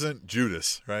 This isn't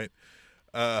Judas, right?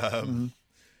 Mhm.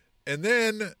 And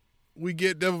then we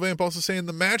get Devil Vamp also saying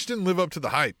the match didn't live up to the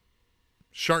hype.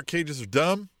 Shark cages are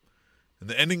dumb, and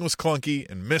the ending was clunky,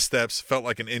 and missteps felt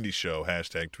like an indie show.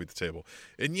 # tweet the table.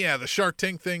 And yeah, the Shark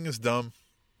Tank thing is dumb.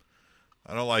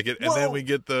 I don't like it. And then we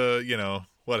get the,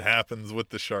 what happens with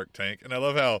the Shark Tank. And I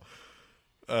love how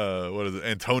what is it,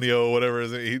 Antonio, whatever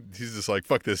is it? He's just like,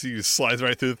 fuck this. He just slides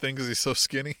right through the thing because he's so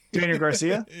skinny. Daniel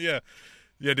Garcia? Yeah,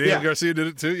 Daniel Garcia did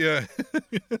it too. Yeah.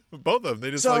 Both of them.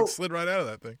 They just slid right out of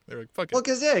that thing. They're like, fuck it. Well,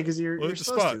 because you're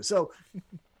supposed to. So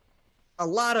a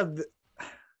lot of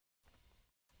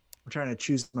I'm trying to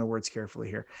choose my words carefully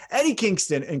here. Eddie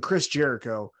Kingston and Chris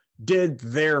Jericho did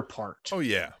their part. Oh,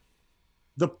 yeah.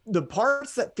 The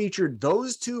parts that featured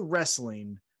those two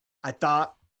wrestling, I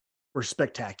thought were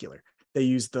spectacular. They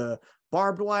used the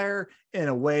barbed wire in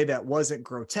a way that wasn't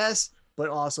grotesque, but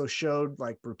also showed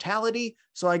like brutality.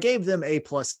 So I gave them A+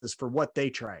 for what they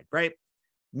tried, right?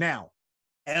 Now,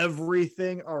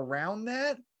 everything around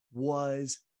that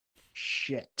was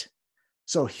shit.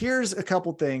 So here's a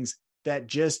couple things that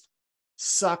just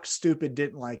sucked, stupid,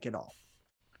 didn't like at all.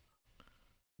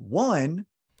 One,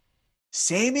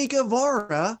 Sammy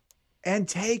Guevara and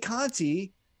Tay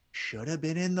Conti should have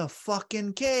been in the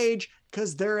fucking cage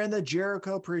because they're in the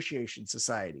Jericho Appreciation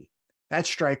Society. That's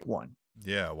strike one.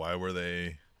 Yeah, why were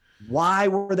they? Why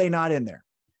were they not in there?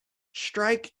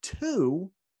 Strike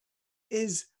two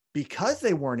is because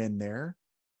they weren't in there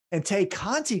and Tay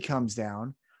Conti comes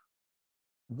down.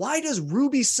 Why does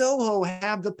Ruby Soho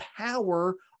have the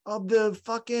power of the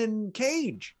fucking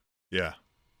cage? Yeah.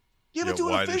 Give it to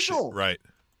an official. Right.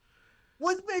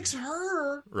 What makes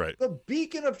her right the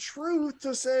beacon of truth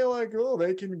to say like, oh,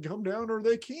 they can come down or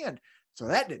they can't? So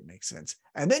that didn't make sense.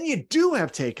 And then you do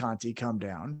have Tay Conti come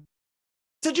down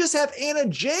to just have Anna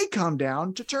Jay come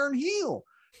down to turn heel.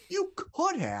 You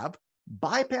could have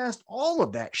bypassed all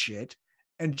of that shit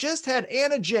and just had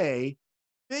Anna Jay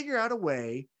figure out a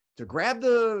way to grab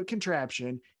the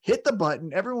contraption, hit the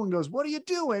button. Everyone goes, what are you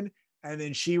doing? And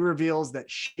then she reveals that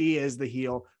she is the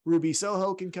heel. Ruby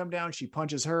Soho can come down. She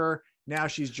punches her. Now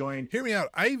she's joined. Hear me out.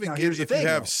 I even get if you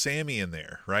have Sammy in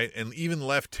there, right? And even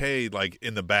left Tay like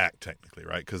in the back technically,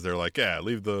 right? Because they're like, yeah,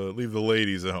 leave the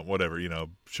ladies at home, whatever,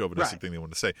 chauvinistic thing they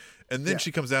want to say. And then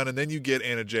she comes down and then you get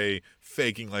Anna Jay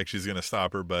faking like she's going to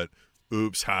stop her, but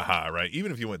oops, haha, right?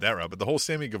 Even if you went that route. But the whole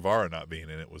Sammy Guevara not being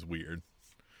in it was weird.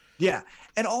 Yeah.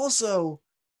 And also,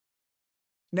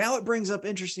 now it brings up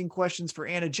interesting questions for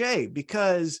Anna Jay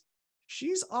because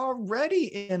she's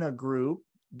already in a group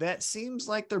that seems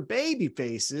like they're baby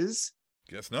faces.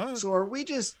 Guess not.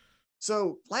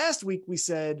 So last week we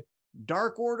said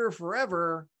Dark Order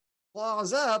forever,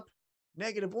 claws up,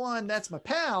 -1, that's my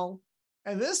pal.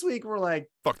 And this week we're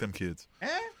like, fuck them kids.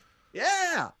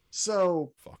 Yeah.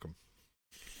 So fuck them.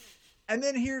 And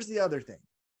then here's the other thing.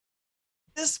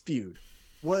 This feud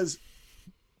was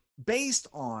based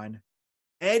on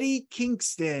Eddie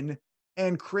Kingston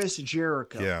and Chris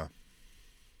Jericho. Yeah.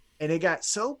 And it got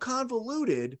so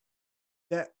convoluted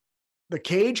that the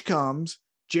cage comes,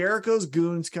 Jericho's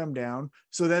goons come down.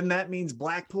 So then that means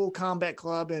Blackpool Combat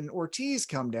Club and Ortiz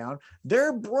come down.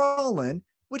 They're brawling,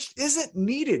 which isn't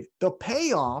needed. The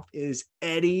payoff is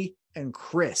Eddie and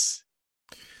Chris.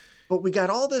 But we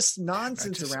got all this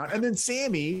nonsense around. And then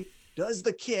Sammy does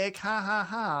the kick. Ha, ha,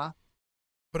 ha.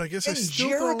 But I guess and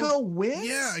Jericho wins?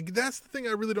 Yeah, that's the thing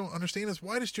I really don't understand is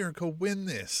why does Jericho win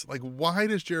this? Like, why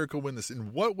does Jericho win this?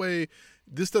 In what way?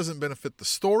 This doesn't benefit the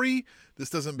story. This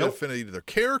doesn't benefit either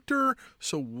character.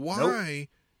 So why?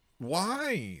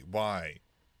 Why?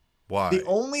 The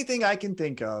only thing I can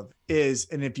think of is,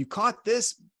 and if you caught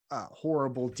this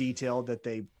horrible detail that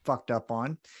they fucked up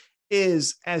on,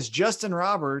 is as Justin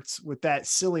Roberts with that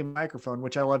silly microphone,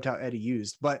 which I loved how Eddie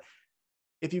used, but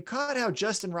if you caught how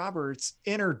Justin Roberts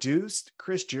introduced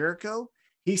Chris Jericho,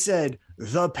 he said,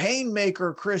 the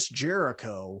Painmaker Chris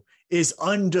Jericho is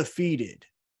undefeated.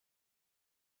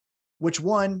 Which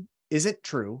one isn't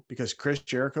true because Chris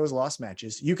Jericho's lost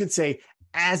matches. You could say,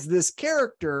 as this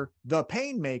character, the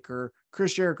Painmaker,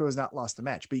 Chris Jericho has not lost a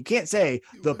match. But you can't say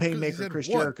the Painmaker Chris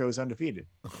Jericho is undefeated.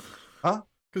 Huh?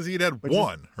 Because he'd had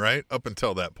one, right? Up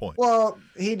until that point. Well,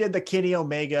 he did the Kenny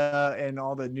Omega and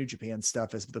all the New Japan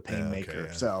stuff as the Painmaker.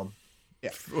 Yeah. So,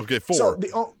 yeah. Okay, 4.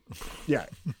 So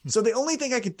so the only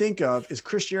thing I could think of is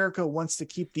Chris Jericho wants to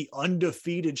keep the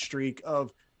undefeated streak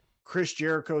of Chris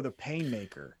Jericho, the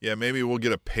Painmaker. Yeah, maybe we'll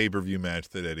get a pay-per-view match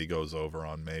that Eddie goes over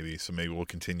on maybe. So maybe we'll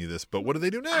continue this. But what do they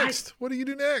do next? What do you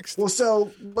do next? Well,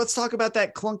 so let's talk about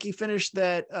that clunky finish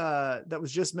that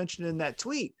was just mentioned in that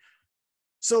tweet.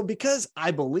 So because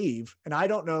I believe, and I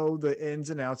don't know the ins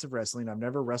and outs of wrestling, I've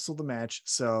never wrestled the match.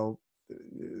 So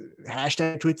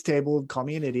hashtag tweet the table, call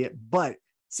me an idiot. But it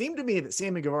seemed to me that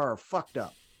Sammy Guevara fucked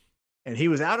up and he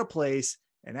was out of place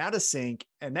and out of sync.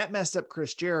 And that messed up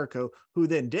Chris Jericho, who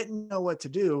then didn't know what to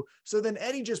do. So then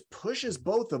Eddie just pushes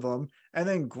both of them and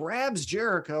then grabs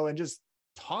Jericho and just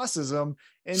tosses him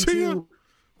into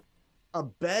a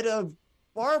bed of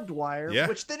barbed wire,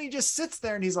 which then he just sits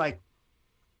there and he's like,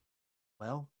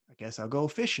 well, I guess I'll go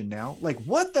fishing now. Like,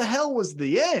 what the hell was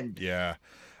the end? Yeah.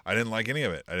 I didn't like any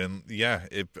of it.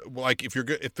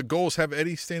 If the goals have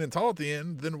Eddie standing tall at the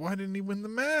end, then why didn't he win the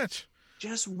match?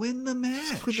 Just win the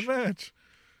match.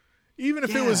 Even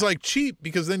if it was like cheap,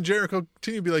 because then Jericho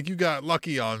continued to be like, you got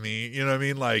lucky on me. You know what I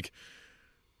mean? Like,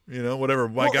 you know, whatever.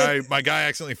 My guy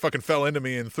accidentally fucking fell into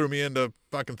me and threw me into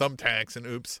fucking thumbtacks and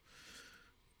oops.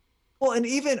 Well, and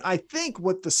even I think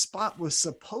what the spot was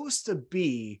supposed to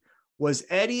be was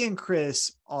Eddie and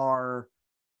Chris are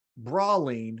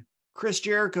brawling. Chris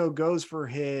Jericho goes for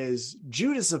his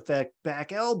Judas effect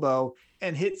back elbow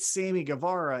and hits Sammy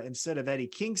Guevara instead of Eddie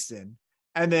Kingston.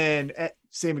 And then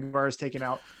Sammy Guevara is taken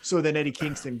out. So then Eddie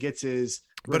Kingston gets his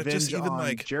revenge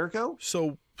on Jericho.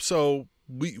 So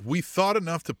we thought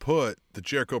enough to put the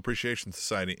Jericho Appreciation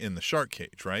Society in the shark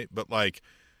cage, right? But like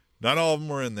not all of them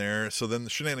were in there. So then the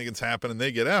shenanigans happen and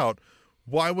they get out.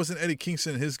 Why wasn't Eddie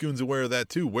Kingston and his goons aware of that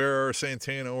too? Where are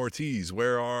Santana Ortiz?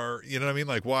 Where are, you know what I mean?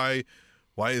 Like why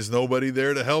is nobody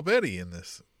there to help Eddie in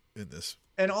this?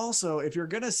 And also, if you're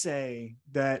going to say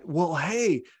that, well,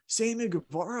 hey, Sammy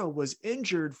Guevara was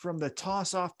injured from the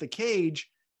toss off the cage,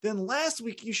 then last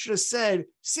week you should have said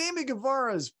Sammy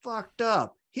Guevara is fucked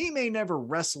up. He may never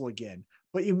wrestle again.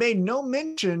 But you made no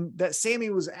mention that Sammy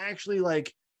was actually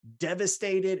like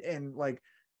devastated and like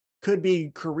could be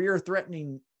career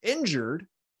threatening injured.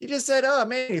 You just said, oh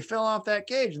man, he fell off that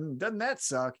cage, and doesn't that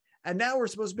suck? And now we're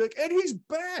supposed to be like, and he's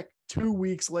back 2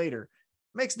 weeks later.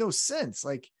 Makes no sense.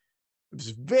 Like, it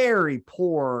was very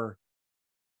poor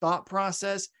thought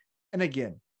process. And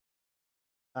again,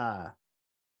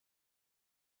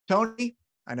 Tony,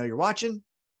 I know you're watching.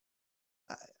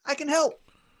 I can help,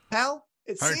 pal.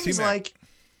 It seems like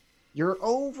you're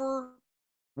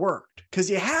overworked because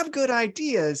you have good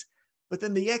ideas, but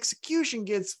then the execution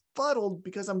gets fuddled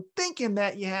because I'm thinking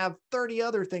that you have 30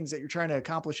 other things that you're trying to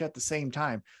accomplish at the same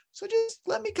time. So just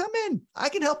let me come in. I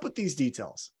can help with these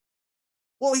details.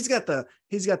 Well, he's got the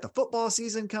football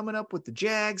season coming up with the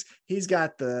Jags. He's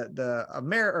got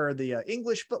the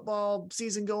English football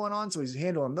season going on, so he's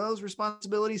handling those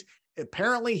responsibilities.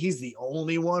 Apparently, he's the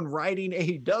only one writing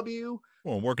AEW.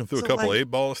 Well, working through a couple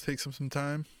 8-balls takes him some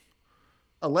time.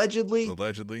 Allegedly.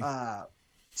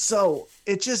 So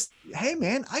it just, hey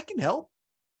man, I can help.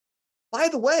 By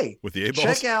the way, with the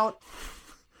 8-balls, check out.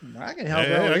 I can help.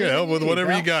 I can help with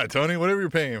whatever you got, Tony. Whatever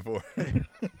you're paying for.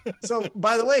 So,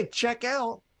 by the way, check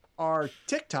out our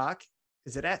TikTok.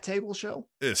 Is it at Table Show?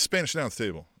 It's Spanish Announce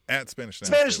Table. At Spanish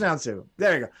Announce Table.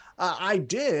 There you go. I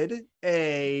did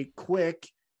a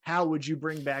quick how would you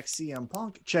bring back CM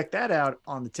Punk? Check that out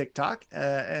on the TikTok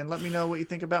and let me know what you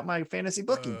think about my fantasy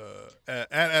booking.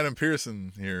 At Adam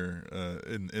Pearson here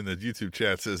in the YouTube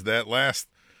chat says that last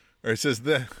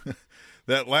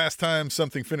time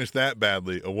something finished that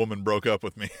badly, a woman broke up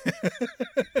with me.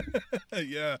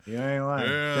 Yeah. You ain't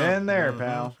lying. Yeah. Been there,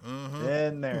 pal.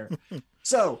 Been there.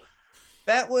 So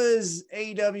that was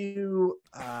AEW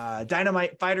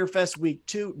Dynamite Fighter Fest Week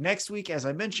 2. Next week, as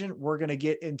I mentioned, we're going to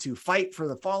get into Fight for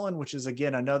the Fallen, which is,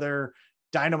 again, another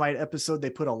Dynamite episode they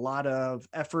put a lot of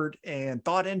effort and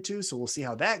thought into. So we'll see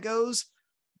how that goes.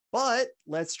 But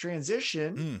let's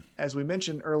transition. As we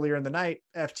mentioned earlier in the night,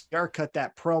 FTR cut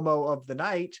that promo of the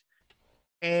night.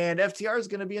 And FTR is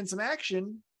going to be in some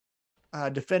action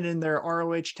defending their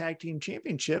ROH Tag Team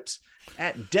Championships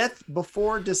at Death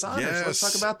Before Dishonor. Yes, so let's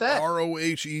talk about that.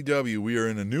 ROHEW. We are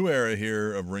in a new era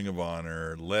here of Ring of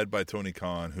Honor, led by Tony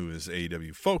Khan, who is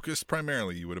AEW focused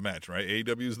primarily, you would imagine, right?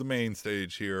 AEW is the main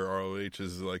stage here. ROH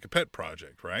is like a pet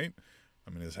project, right?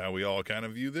 I mean, is how we all kind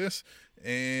of view this.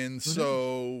 And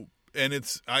so,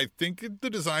 I think the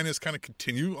design is kind of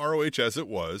continue ROH as it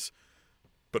was,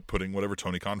 but putting whatever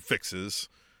Tony Khan fixes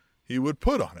he would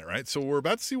put on it, right? So we're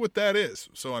about to see what that is.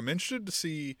 So I'm interested to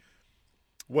see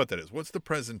what that is. What's the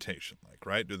presentation like,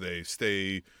 right? Do they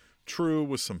stay true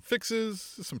with some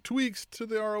fixes, some tweaks to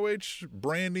the ROH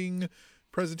branding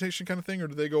presentation kind of thing, or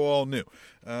do they go all new?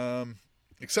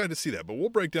 Excited to see that, but we'll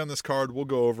break down this card. We'll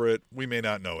go over it. We may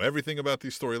not know everything about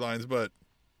these storylines, but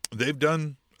they've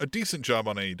done a decent job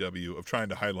on AEW of trying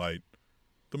to highlight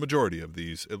the majority of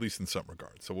these, at least in some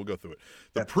regards. So we'll go through it.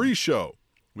 The pre-show,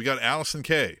 we got Allison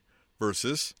Kay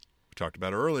versus, we talked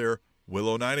about her earlier,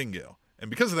 Willow Nightingale. And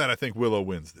because of that, I think Willow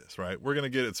wins this, right? We're going to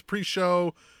get, it's a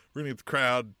pre-show. We're going to get the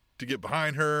crowd to get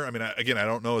behind her. I mean, I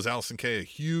don't know. Is Allison Kay a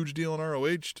huge deal in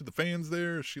ROH to the fans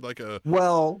there? Is she like a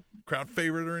crowd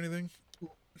favorite or anything?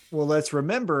 Well, let's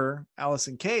remember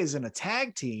Allison Kay is in a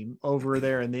tag team over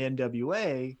there in the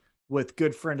NWA with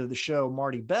good friend of the show,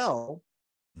 Marty Bell.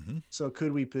 Mm-hmm. So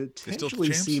could we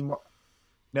potentially see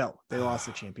no, they lost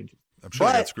the championship. I'm sure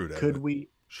they got screwed out.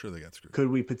 Sure they got screwed. Could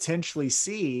we potentially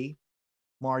see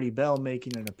Marty Bell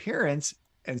making an appearance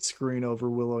and screwing over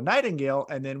Willow Nightingale,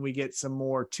 and then we get some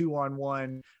more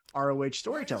 2-on-1 ROH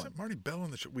storytelling? Marty Bell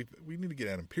on the show. We need to get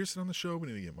Adam Pearson on the show. We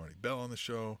need to get Marty Bell on the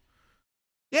show.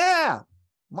 Yeah,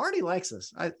 Marty likes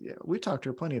us. We've talked to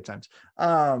her plenty of times.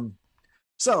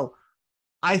 So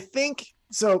I think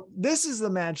this is the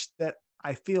match that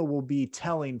I feel will be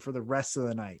telling for the rest of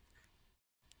the night.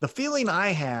 The feeling I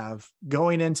have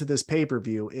going into this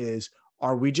pay-per-view is,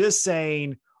 are we just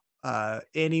saying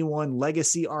anyone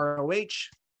legacy ROH,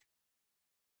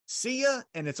 see ya,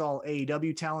 and it's all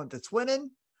AEW talent that's winning?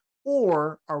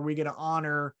 Or are we going to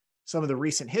honor some of the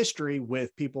recent history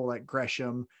with people like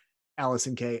Gresham,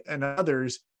 Allison Kay, and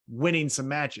others winning some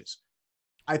matches?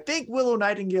 I think Willow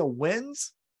Nightingale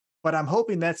wins, but I'm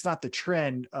hoping that's not the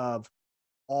trend of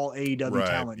all AEW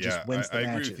talent just wins the matches.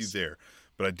 I agree with you there,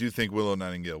 but I do think Willow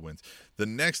Nightingale wins. The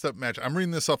next up match, I'm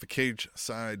reading this off of Cage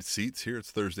Side Seats here.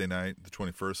 It's Thursday night, the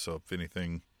 21st, so if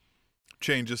anything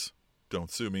changes, don't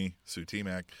sue me, sue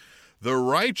T-Mac. The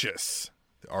Righteous,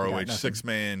 the ROH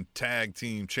six-man tag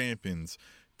team champions,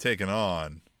 taking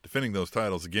on, defending those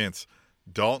titles against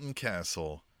Dalton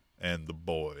Castle and the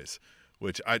Boys,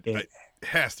 which it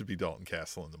has to be Dalton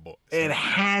Castle and the Boys. It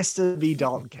has to be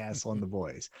Dalton Castle and the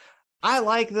Boys. I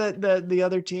like the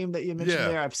other team that you mentioned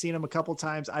there. I've seen them a couple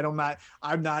times. I'm not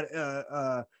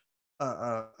a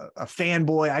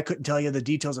fanboy. I couldn't tell you the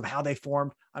details of how they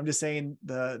formed. I'm just saying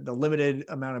the limited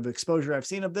amount of exposure I've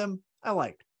seen of them, I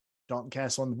liked. Dalton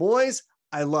Castle and the Boys,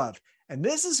 I loved. And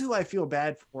this is who I feel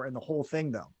bad for in the whole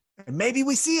thing, though. And maybe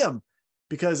we see him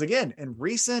because, again, in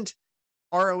recent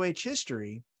ROH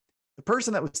history, the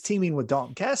person that was teaming with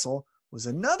Dalton Castle was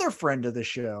another friend of the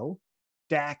show,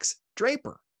 Dax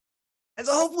Draper. And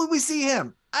so hopefully we see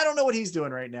him. I don't know what he's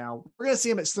doing right now. We're going to see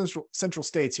him at Central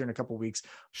States here in a couple of weeks.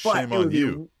 Shame on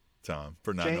you, Tom,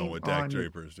 for not knowing what Dax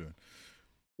Draper is doing.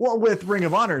 Well, with Ring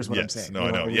of Honor is what I'm saying. No,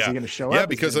 I know. Is he going to show up? Yeah,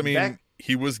 because, I mean,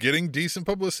 he was getting decent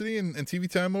publicity and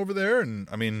TV time over there. And,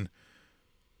 I mean,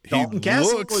 Dalton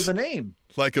Castle was a name.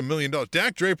 Like $1 million.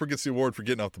 Dak Draper gets the award for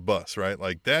getting off the bus, right?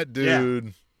 Like, that dude.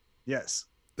 Yeah. Yes.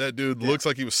 That dude looks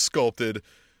like he was sculpted,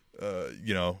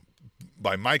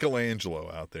 by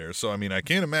Michelangelo out there. So, I mean, I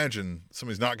can't imagine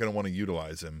somebody's not going to want to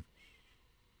utilize him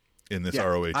in this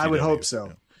ROH. I would hope so.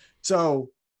 Yeah. So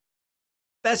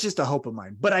that's just a hope of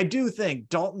mine. But I do think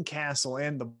Dalton Castle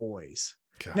and the Boys.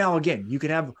 God. Now, again, you could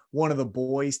have one of the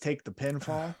boys take the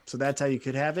pinfall. So that's how you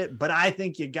could have it. But I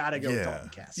think you got to go with Dalton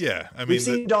Castle. Yeah. I mean, we've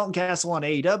seen Dalton Castle on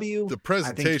AEW. The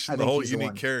presentation, the whole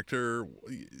unique character,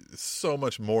 so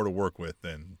much more to work with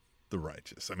than the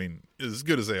Righteous. I mean, as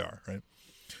good as they are, right?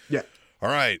 Yeah. All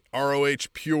right, ROH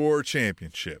Pure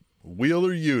Championship.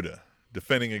 Wheeler Yuta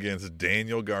defending against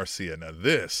Daniel Garcia. Now,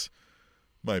 this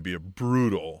might be a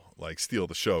brutal, like, steal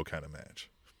the show kind of match.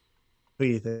 What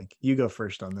do you think? You go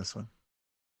first on this one.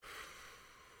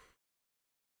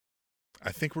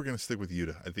 I think we're going to stick with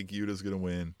Yuta. I think Yuta's going to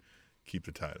win, keep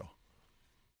the title.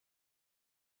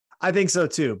 I think so,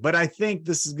 too. But I think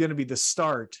this is going to be the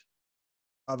start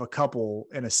of a couple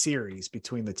in a series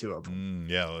between the two of them.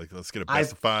 Like let's get a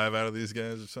best of 5 out of these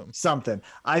guys or something.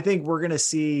 I think we're going to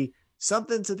see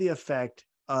something to the effect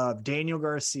of Daniel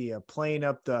Garcia playing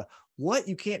up what,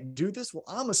 you can't do this? Well,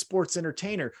 I'm a sports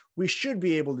entertainer. We should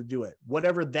be able to do it.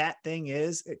 Whatever that thing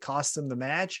is, it costs them the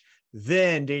match.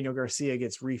 Then Daniel Garcia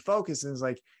gets refocused and is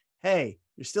like, hey,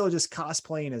 you're still just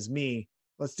cosplaying as me.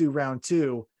 Let's do round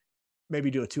 2. Maybe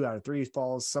do a 2 out of 3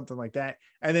 falls, something like that.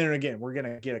 And then again, we're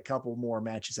going to get a couple more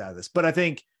matches out of this. But I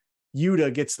think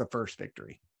Yuta gets the first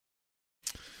victory.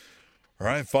 All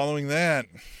right. Following that,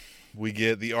 we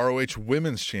get the ROH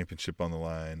Women's Championship on the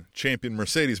line. Champion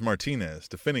Mercedes Martinez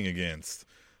defending against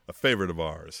a favorite of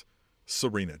ours,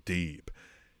 Serena Deeb.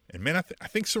 And, man, I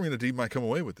think Serena Deeb might come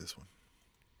away with this one.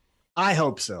 I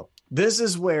hope so. This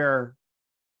is where,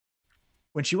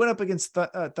 when she went up against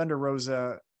Thunder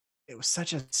Rosa, it was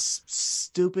such a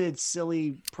stupid,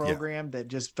 silly program that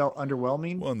just felt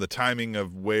underwhelming. Well, and the timing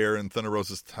of where in Thunder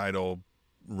Rosa's title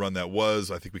run that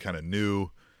was, I think we kind of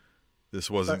knew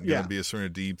this wasn't going to be a Serena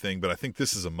Deeb thing. But I think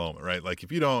this is a moment, right? Like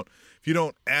if you don't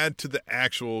add to the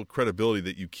actual credibility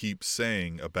that you keep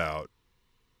saying about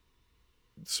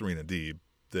Serena Deeb,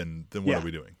 then what are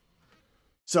we doing?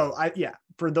 So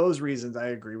for those reasons, I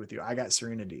agree with you. I got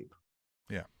Serena Deeb.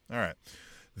 Yeah. All right.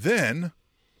 Then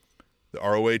the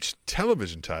ROH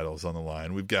television titles on the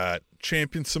line. We've got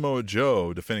champion Samoa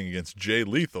Joe defending against Jay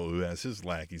Lethal, who has his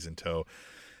lackeys in tow.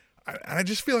 I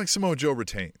just feel like Samoa Joe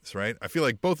retains, right? I feel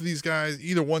like both of these guys,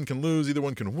 either one can lose, either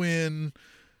one can win.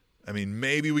 I mean,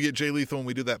 maybe we get Jay Lethal when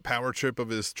we do that power trip of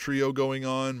his trio going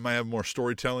on. Might have more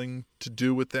storytelling to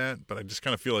do with that, but I just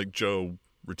kind of feel like Joe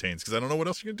retains because I don't know what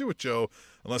else you can do with Joe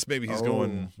unless maybe he's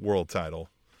going world title.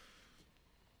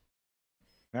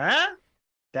 Huh?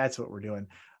 That's what we're doing.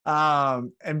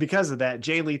 And because of that,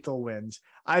 Jay Lethal wins.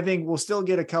 I think we'll still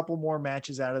get a couple more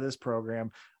matches out of this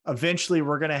program. Eventually,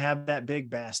 we're going to have that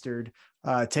big bastard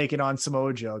taking on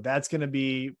Samoa Joe. That's going to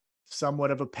be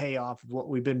somewhat of a payoff of what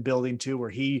we've been building to, where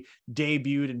he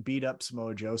debuted and beat up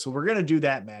Samoa Joe. So we're going to do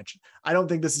that match. I don't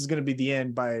think this is going to be the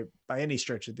end by any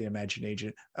stretch of the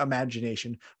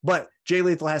imagination. But Jay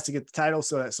Lethal has to get the title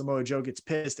so that Samoa Joe gets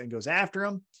pissed and goes after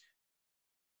him.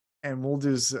 And we'll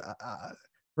do.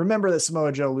 Remember that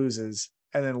Samoa Joe loses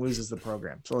and then loses the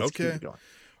program. So let's keep it going.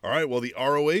 All right, well, the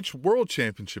ROH World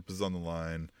Championship is on the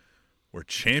line, where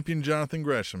champion Jonathan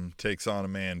Gresham takes on a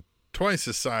man twice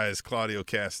his size, Claudio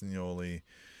Castagnoli.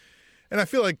 And I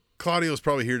feel like Claudio's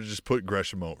probably here to just put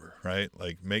Gresham over, right?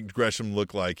 Like, make Gresham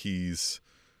look like he's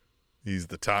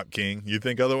the top king. You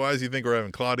think otherwise? You think we're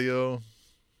having Claudio?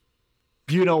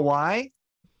 You know why?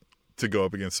 To go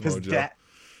up against Samoa Joe?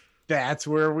 That's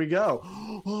where we go.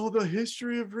 Oh, the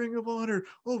history of Ring of Honor.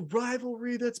 Oh,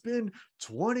 rivalry that's been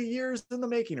 20 years in the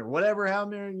making or whatever, how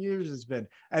many years it's been.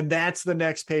 And that's the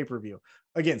next pay-per-view.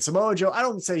 Again, Samoa Joe, I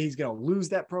don't say he's going to lose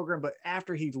that program, but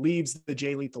after he leaves the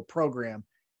Jay Lethal program,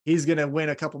 he's going to win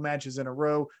a couple matches in a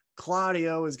row.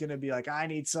 Claudio is going to be like, I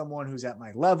need someone who's at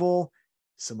my level.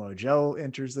 Samoa Joe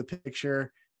enters the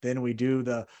picture. Then we do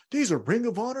these are Ring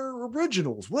of Honor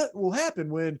originals. What will happen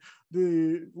when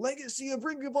the legacy of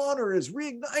Ring of Honor is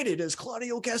reignited as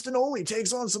Claudio Castagnoli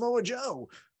takes on Samoa Joe?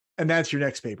 And that's your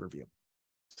next pay-per-view.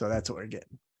 So that's what we're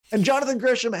getting. And Jonathan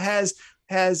Gresham has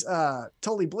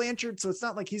Tully Blanchard, so it's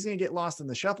not like he's going to get lost in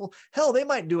the shuffle. Hell, they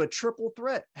might do a triple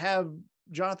threat, have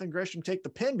Jonathan Gresham take the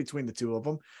pin between the two of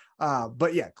them.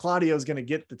 But yeah, Claudio's going to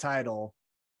get the title,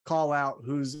 call out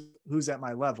who's at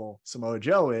my level. Samoa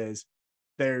Joe is.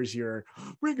 There's your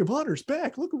Ring of Honor's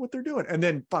back. Look at what they're doing. And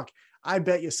then I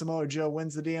bet you Samoa Joe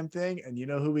wins the damn thing. And you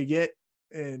know who we get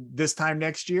in this time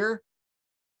next year?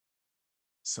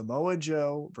 Samoa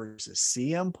Joe versus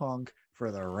CM Punk for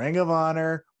the Ring of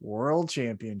Honor World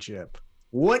Championship.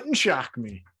 Wouldn't shock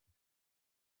me.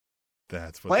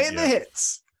 That's what playing the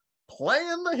hits.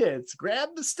 Playing the hits. Grab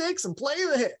the sticks and play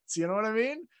the hits. You know what I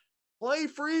mean? Play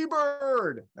free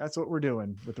bird. That's what we're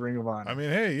doing with Ring of Honor. I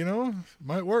mean, hey,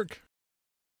 might work.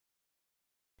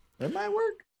 It might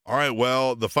work. All right,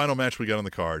 well, the final match we got on the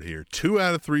card here. 2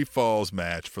 out of 3 falls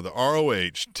match for the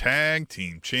ROH Tag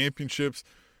Team Championships.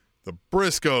 The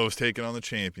Briscoes taking on the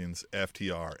champions,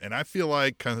 FTR. And I feel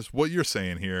like kind of what you're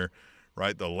saying here,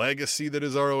 right? The legacy that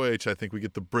is ROH, I think we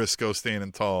get the Briscoes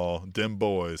standing tall, dim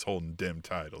boys holding dim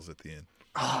titles at the end.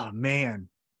 Oh, man.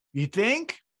 You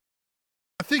think?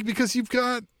 I think because you've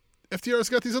got FTR's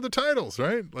got these other titles,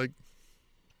 right? Like,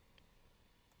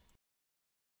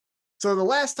 so the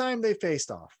last time they faced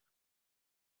off,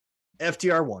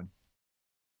 FTR won.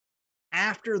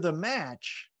 After the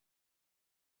match,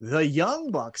 the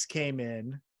Young Bucks came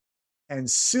in and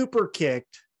super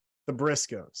kicked the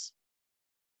Briscoes.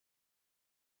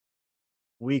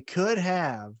 We could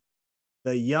have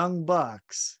the Young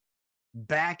Bucks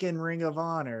back in Ring of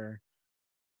Honor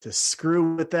to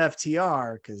screw with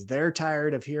FTR because they're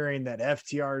tired of hearing that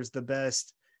FTR is the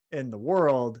best in the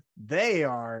world. They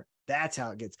are. That's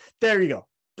how it gets. There you go.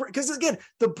 Because again,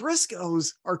 the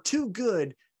Briscoes are too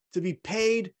good to be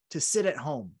paid to sit at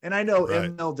home. And I know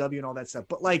right. MLW and all that stuff,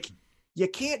 but like, you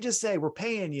can't just say we're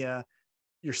paying you.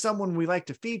 You're someone we like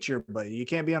to feature, but you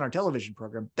can't be on our television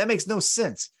program. That makes no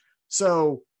sense.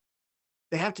 So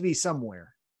they have to be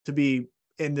somewhere to be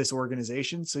in this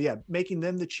organization. So yeah, making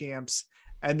them the champs.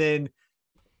 And then,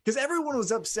 because everyone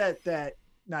was upset that,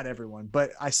 not everyone,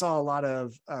 but I saw a lot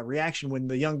of reaction when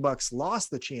the Young Bucks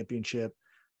lost the championship,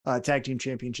 tag team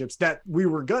championships, that we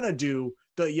were going to do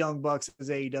the Young Bucks as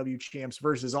AEW champs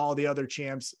versus all the other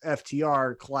champs,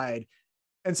 FTR, Clyde.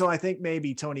 And so I think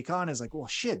maybe Tony Khan is like, well,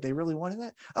 shit, they really wanted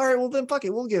that. All right, well then fuck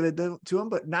it. We'll give it to them,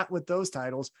 but not with those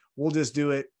titles. We'll just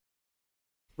do it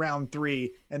round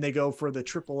 3 and they go for the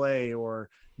AAA or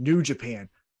New Japan.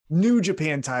 New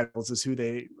Japan titles is who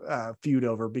they feud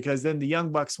over, because then the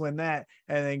Young Bucks win that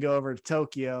and then go over to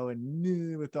Tokyo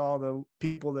and with all the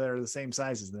people that are the same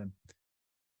size as them.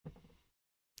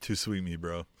 Too sweet me,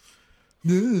 bro.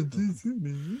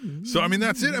 So, I mean,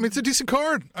 that's it. I mean, it's a decent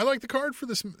card. I like the card for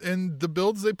this, and the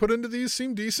builds they put into these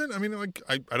seem decent. I mean, like,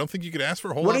 I don't think you could ask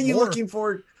for a whole lot more. What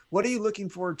are you looking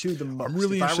forward to the most? I'm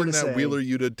really interested in that Wheeler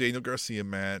Yuta Daniel Garcia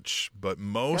match, but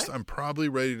most I'm probably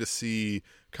ready to see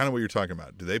kind of what you're talking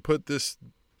about. Do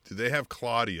they have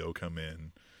Claudio come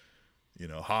in,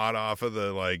 hot off of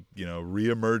the,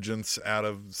 reemergence out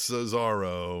of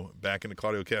Cesaro back into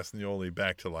Claudio Castagnoli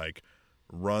back to,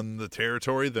 run the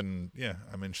territory? Then, yeah,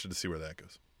 I'm interested to see where that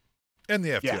goes. And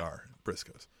the FTR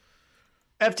Briscoes.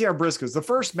 FTR Briscoes. The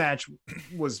first match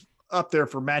was up there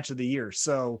for match of the year.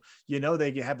 So,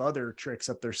 they have other tricks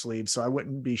up their sleeves. So I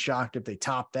wouldn't be shocked if they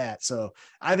top that. So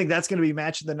I think that's going to be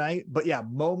match of the night. But yeah,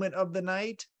 moment of the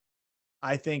night,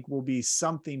 I think will be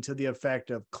something to the effect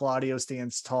of Claudio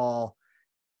stands tall.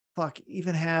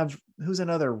 Even have, who's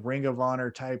another Ring of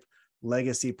Honor type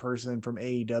legacy person from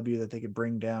AEW that they could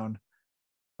bring down?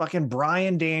 Fucking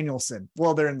Bryan Danielson.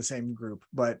 Well, they're in the same group,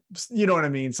 but you know what I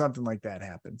mean? Something like that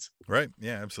happens. Right.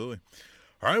 Yeah, absolutely.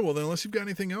 All right, well, then, unless you've got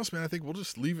anything else, man, I think we'll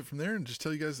just leave it from there and just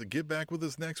tell you guys to get back with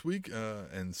us next week,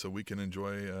 and so we can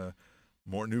enjoy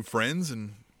more new friends.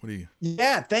 And what do you?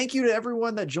 Yeah, thank you to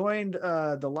everyone that joined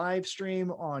the live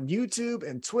stream on YouTube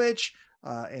and Twitch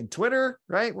and Twitter,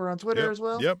 right? We're on Twitter as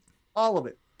well. Yep. All of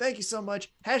it. Thank you so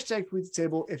much. # Tweet the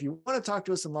Table. If you want to talk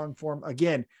to us in long form,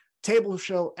 again,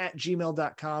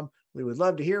 tableshow@gmail.com. We would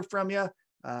love to hear from you,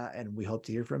 and we hope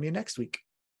to hear from you next week.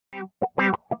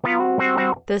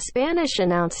 The Spanish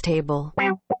Announce Table.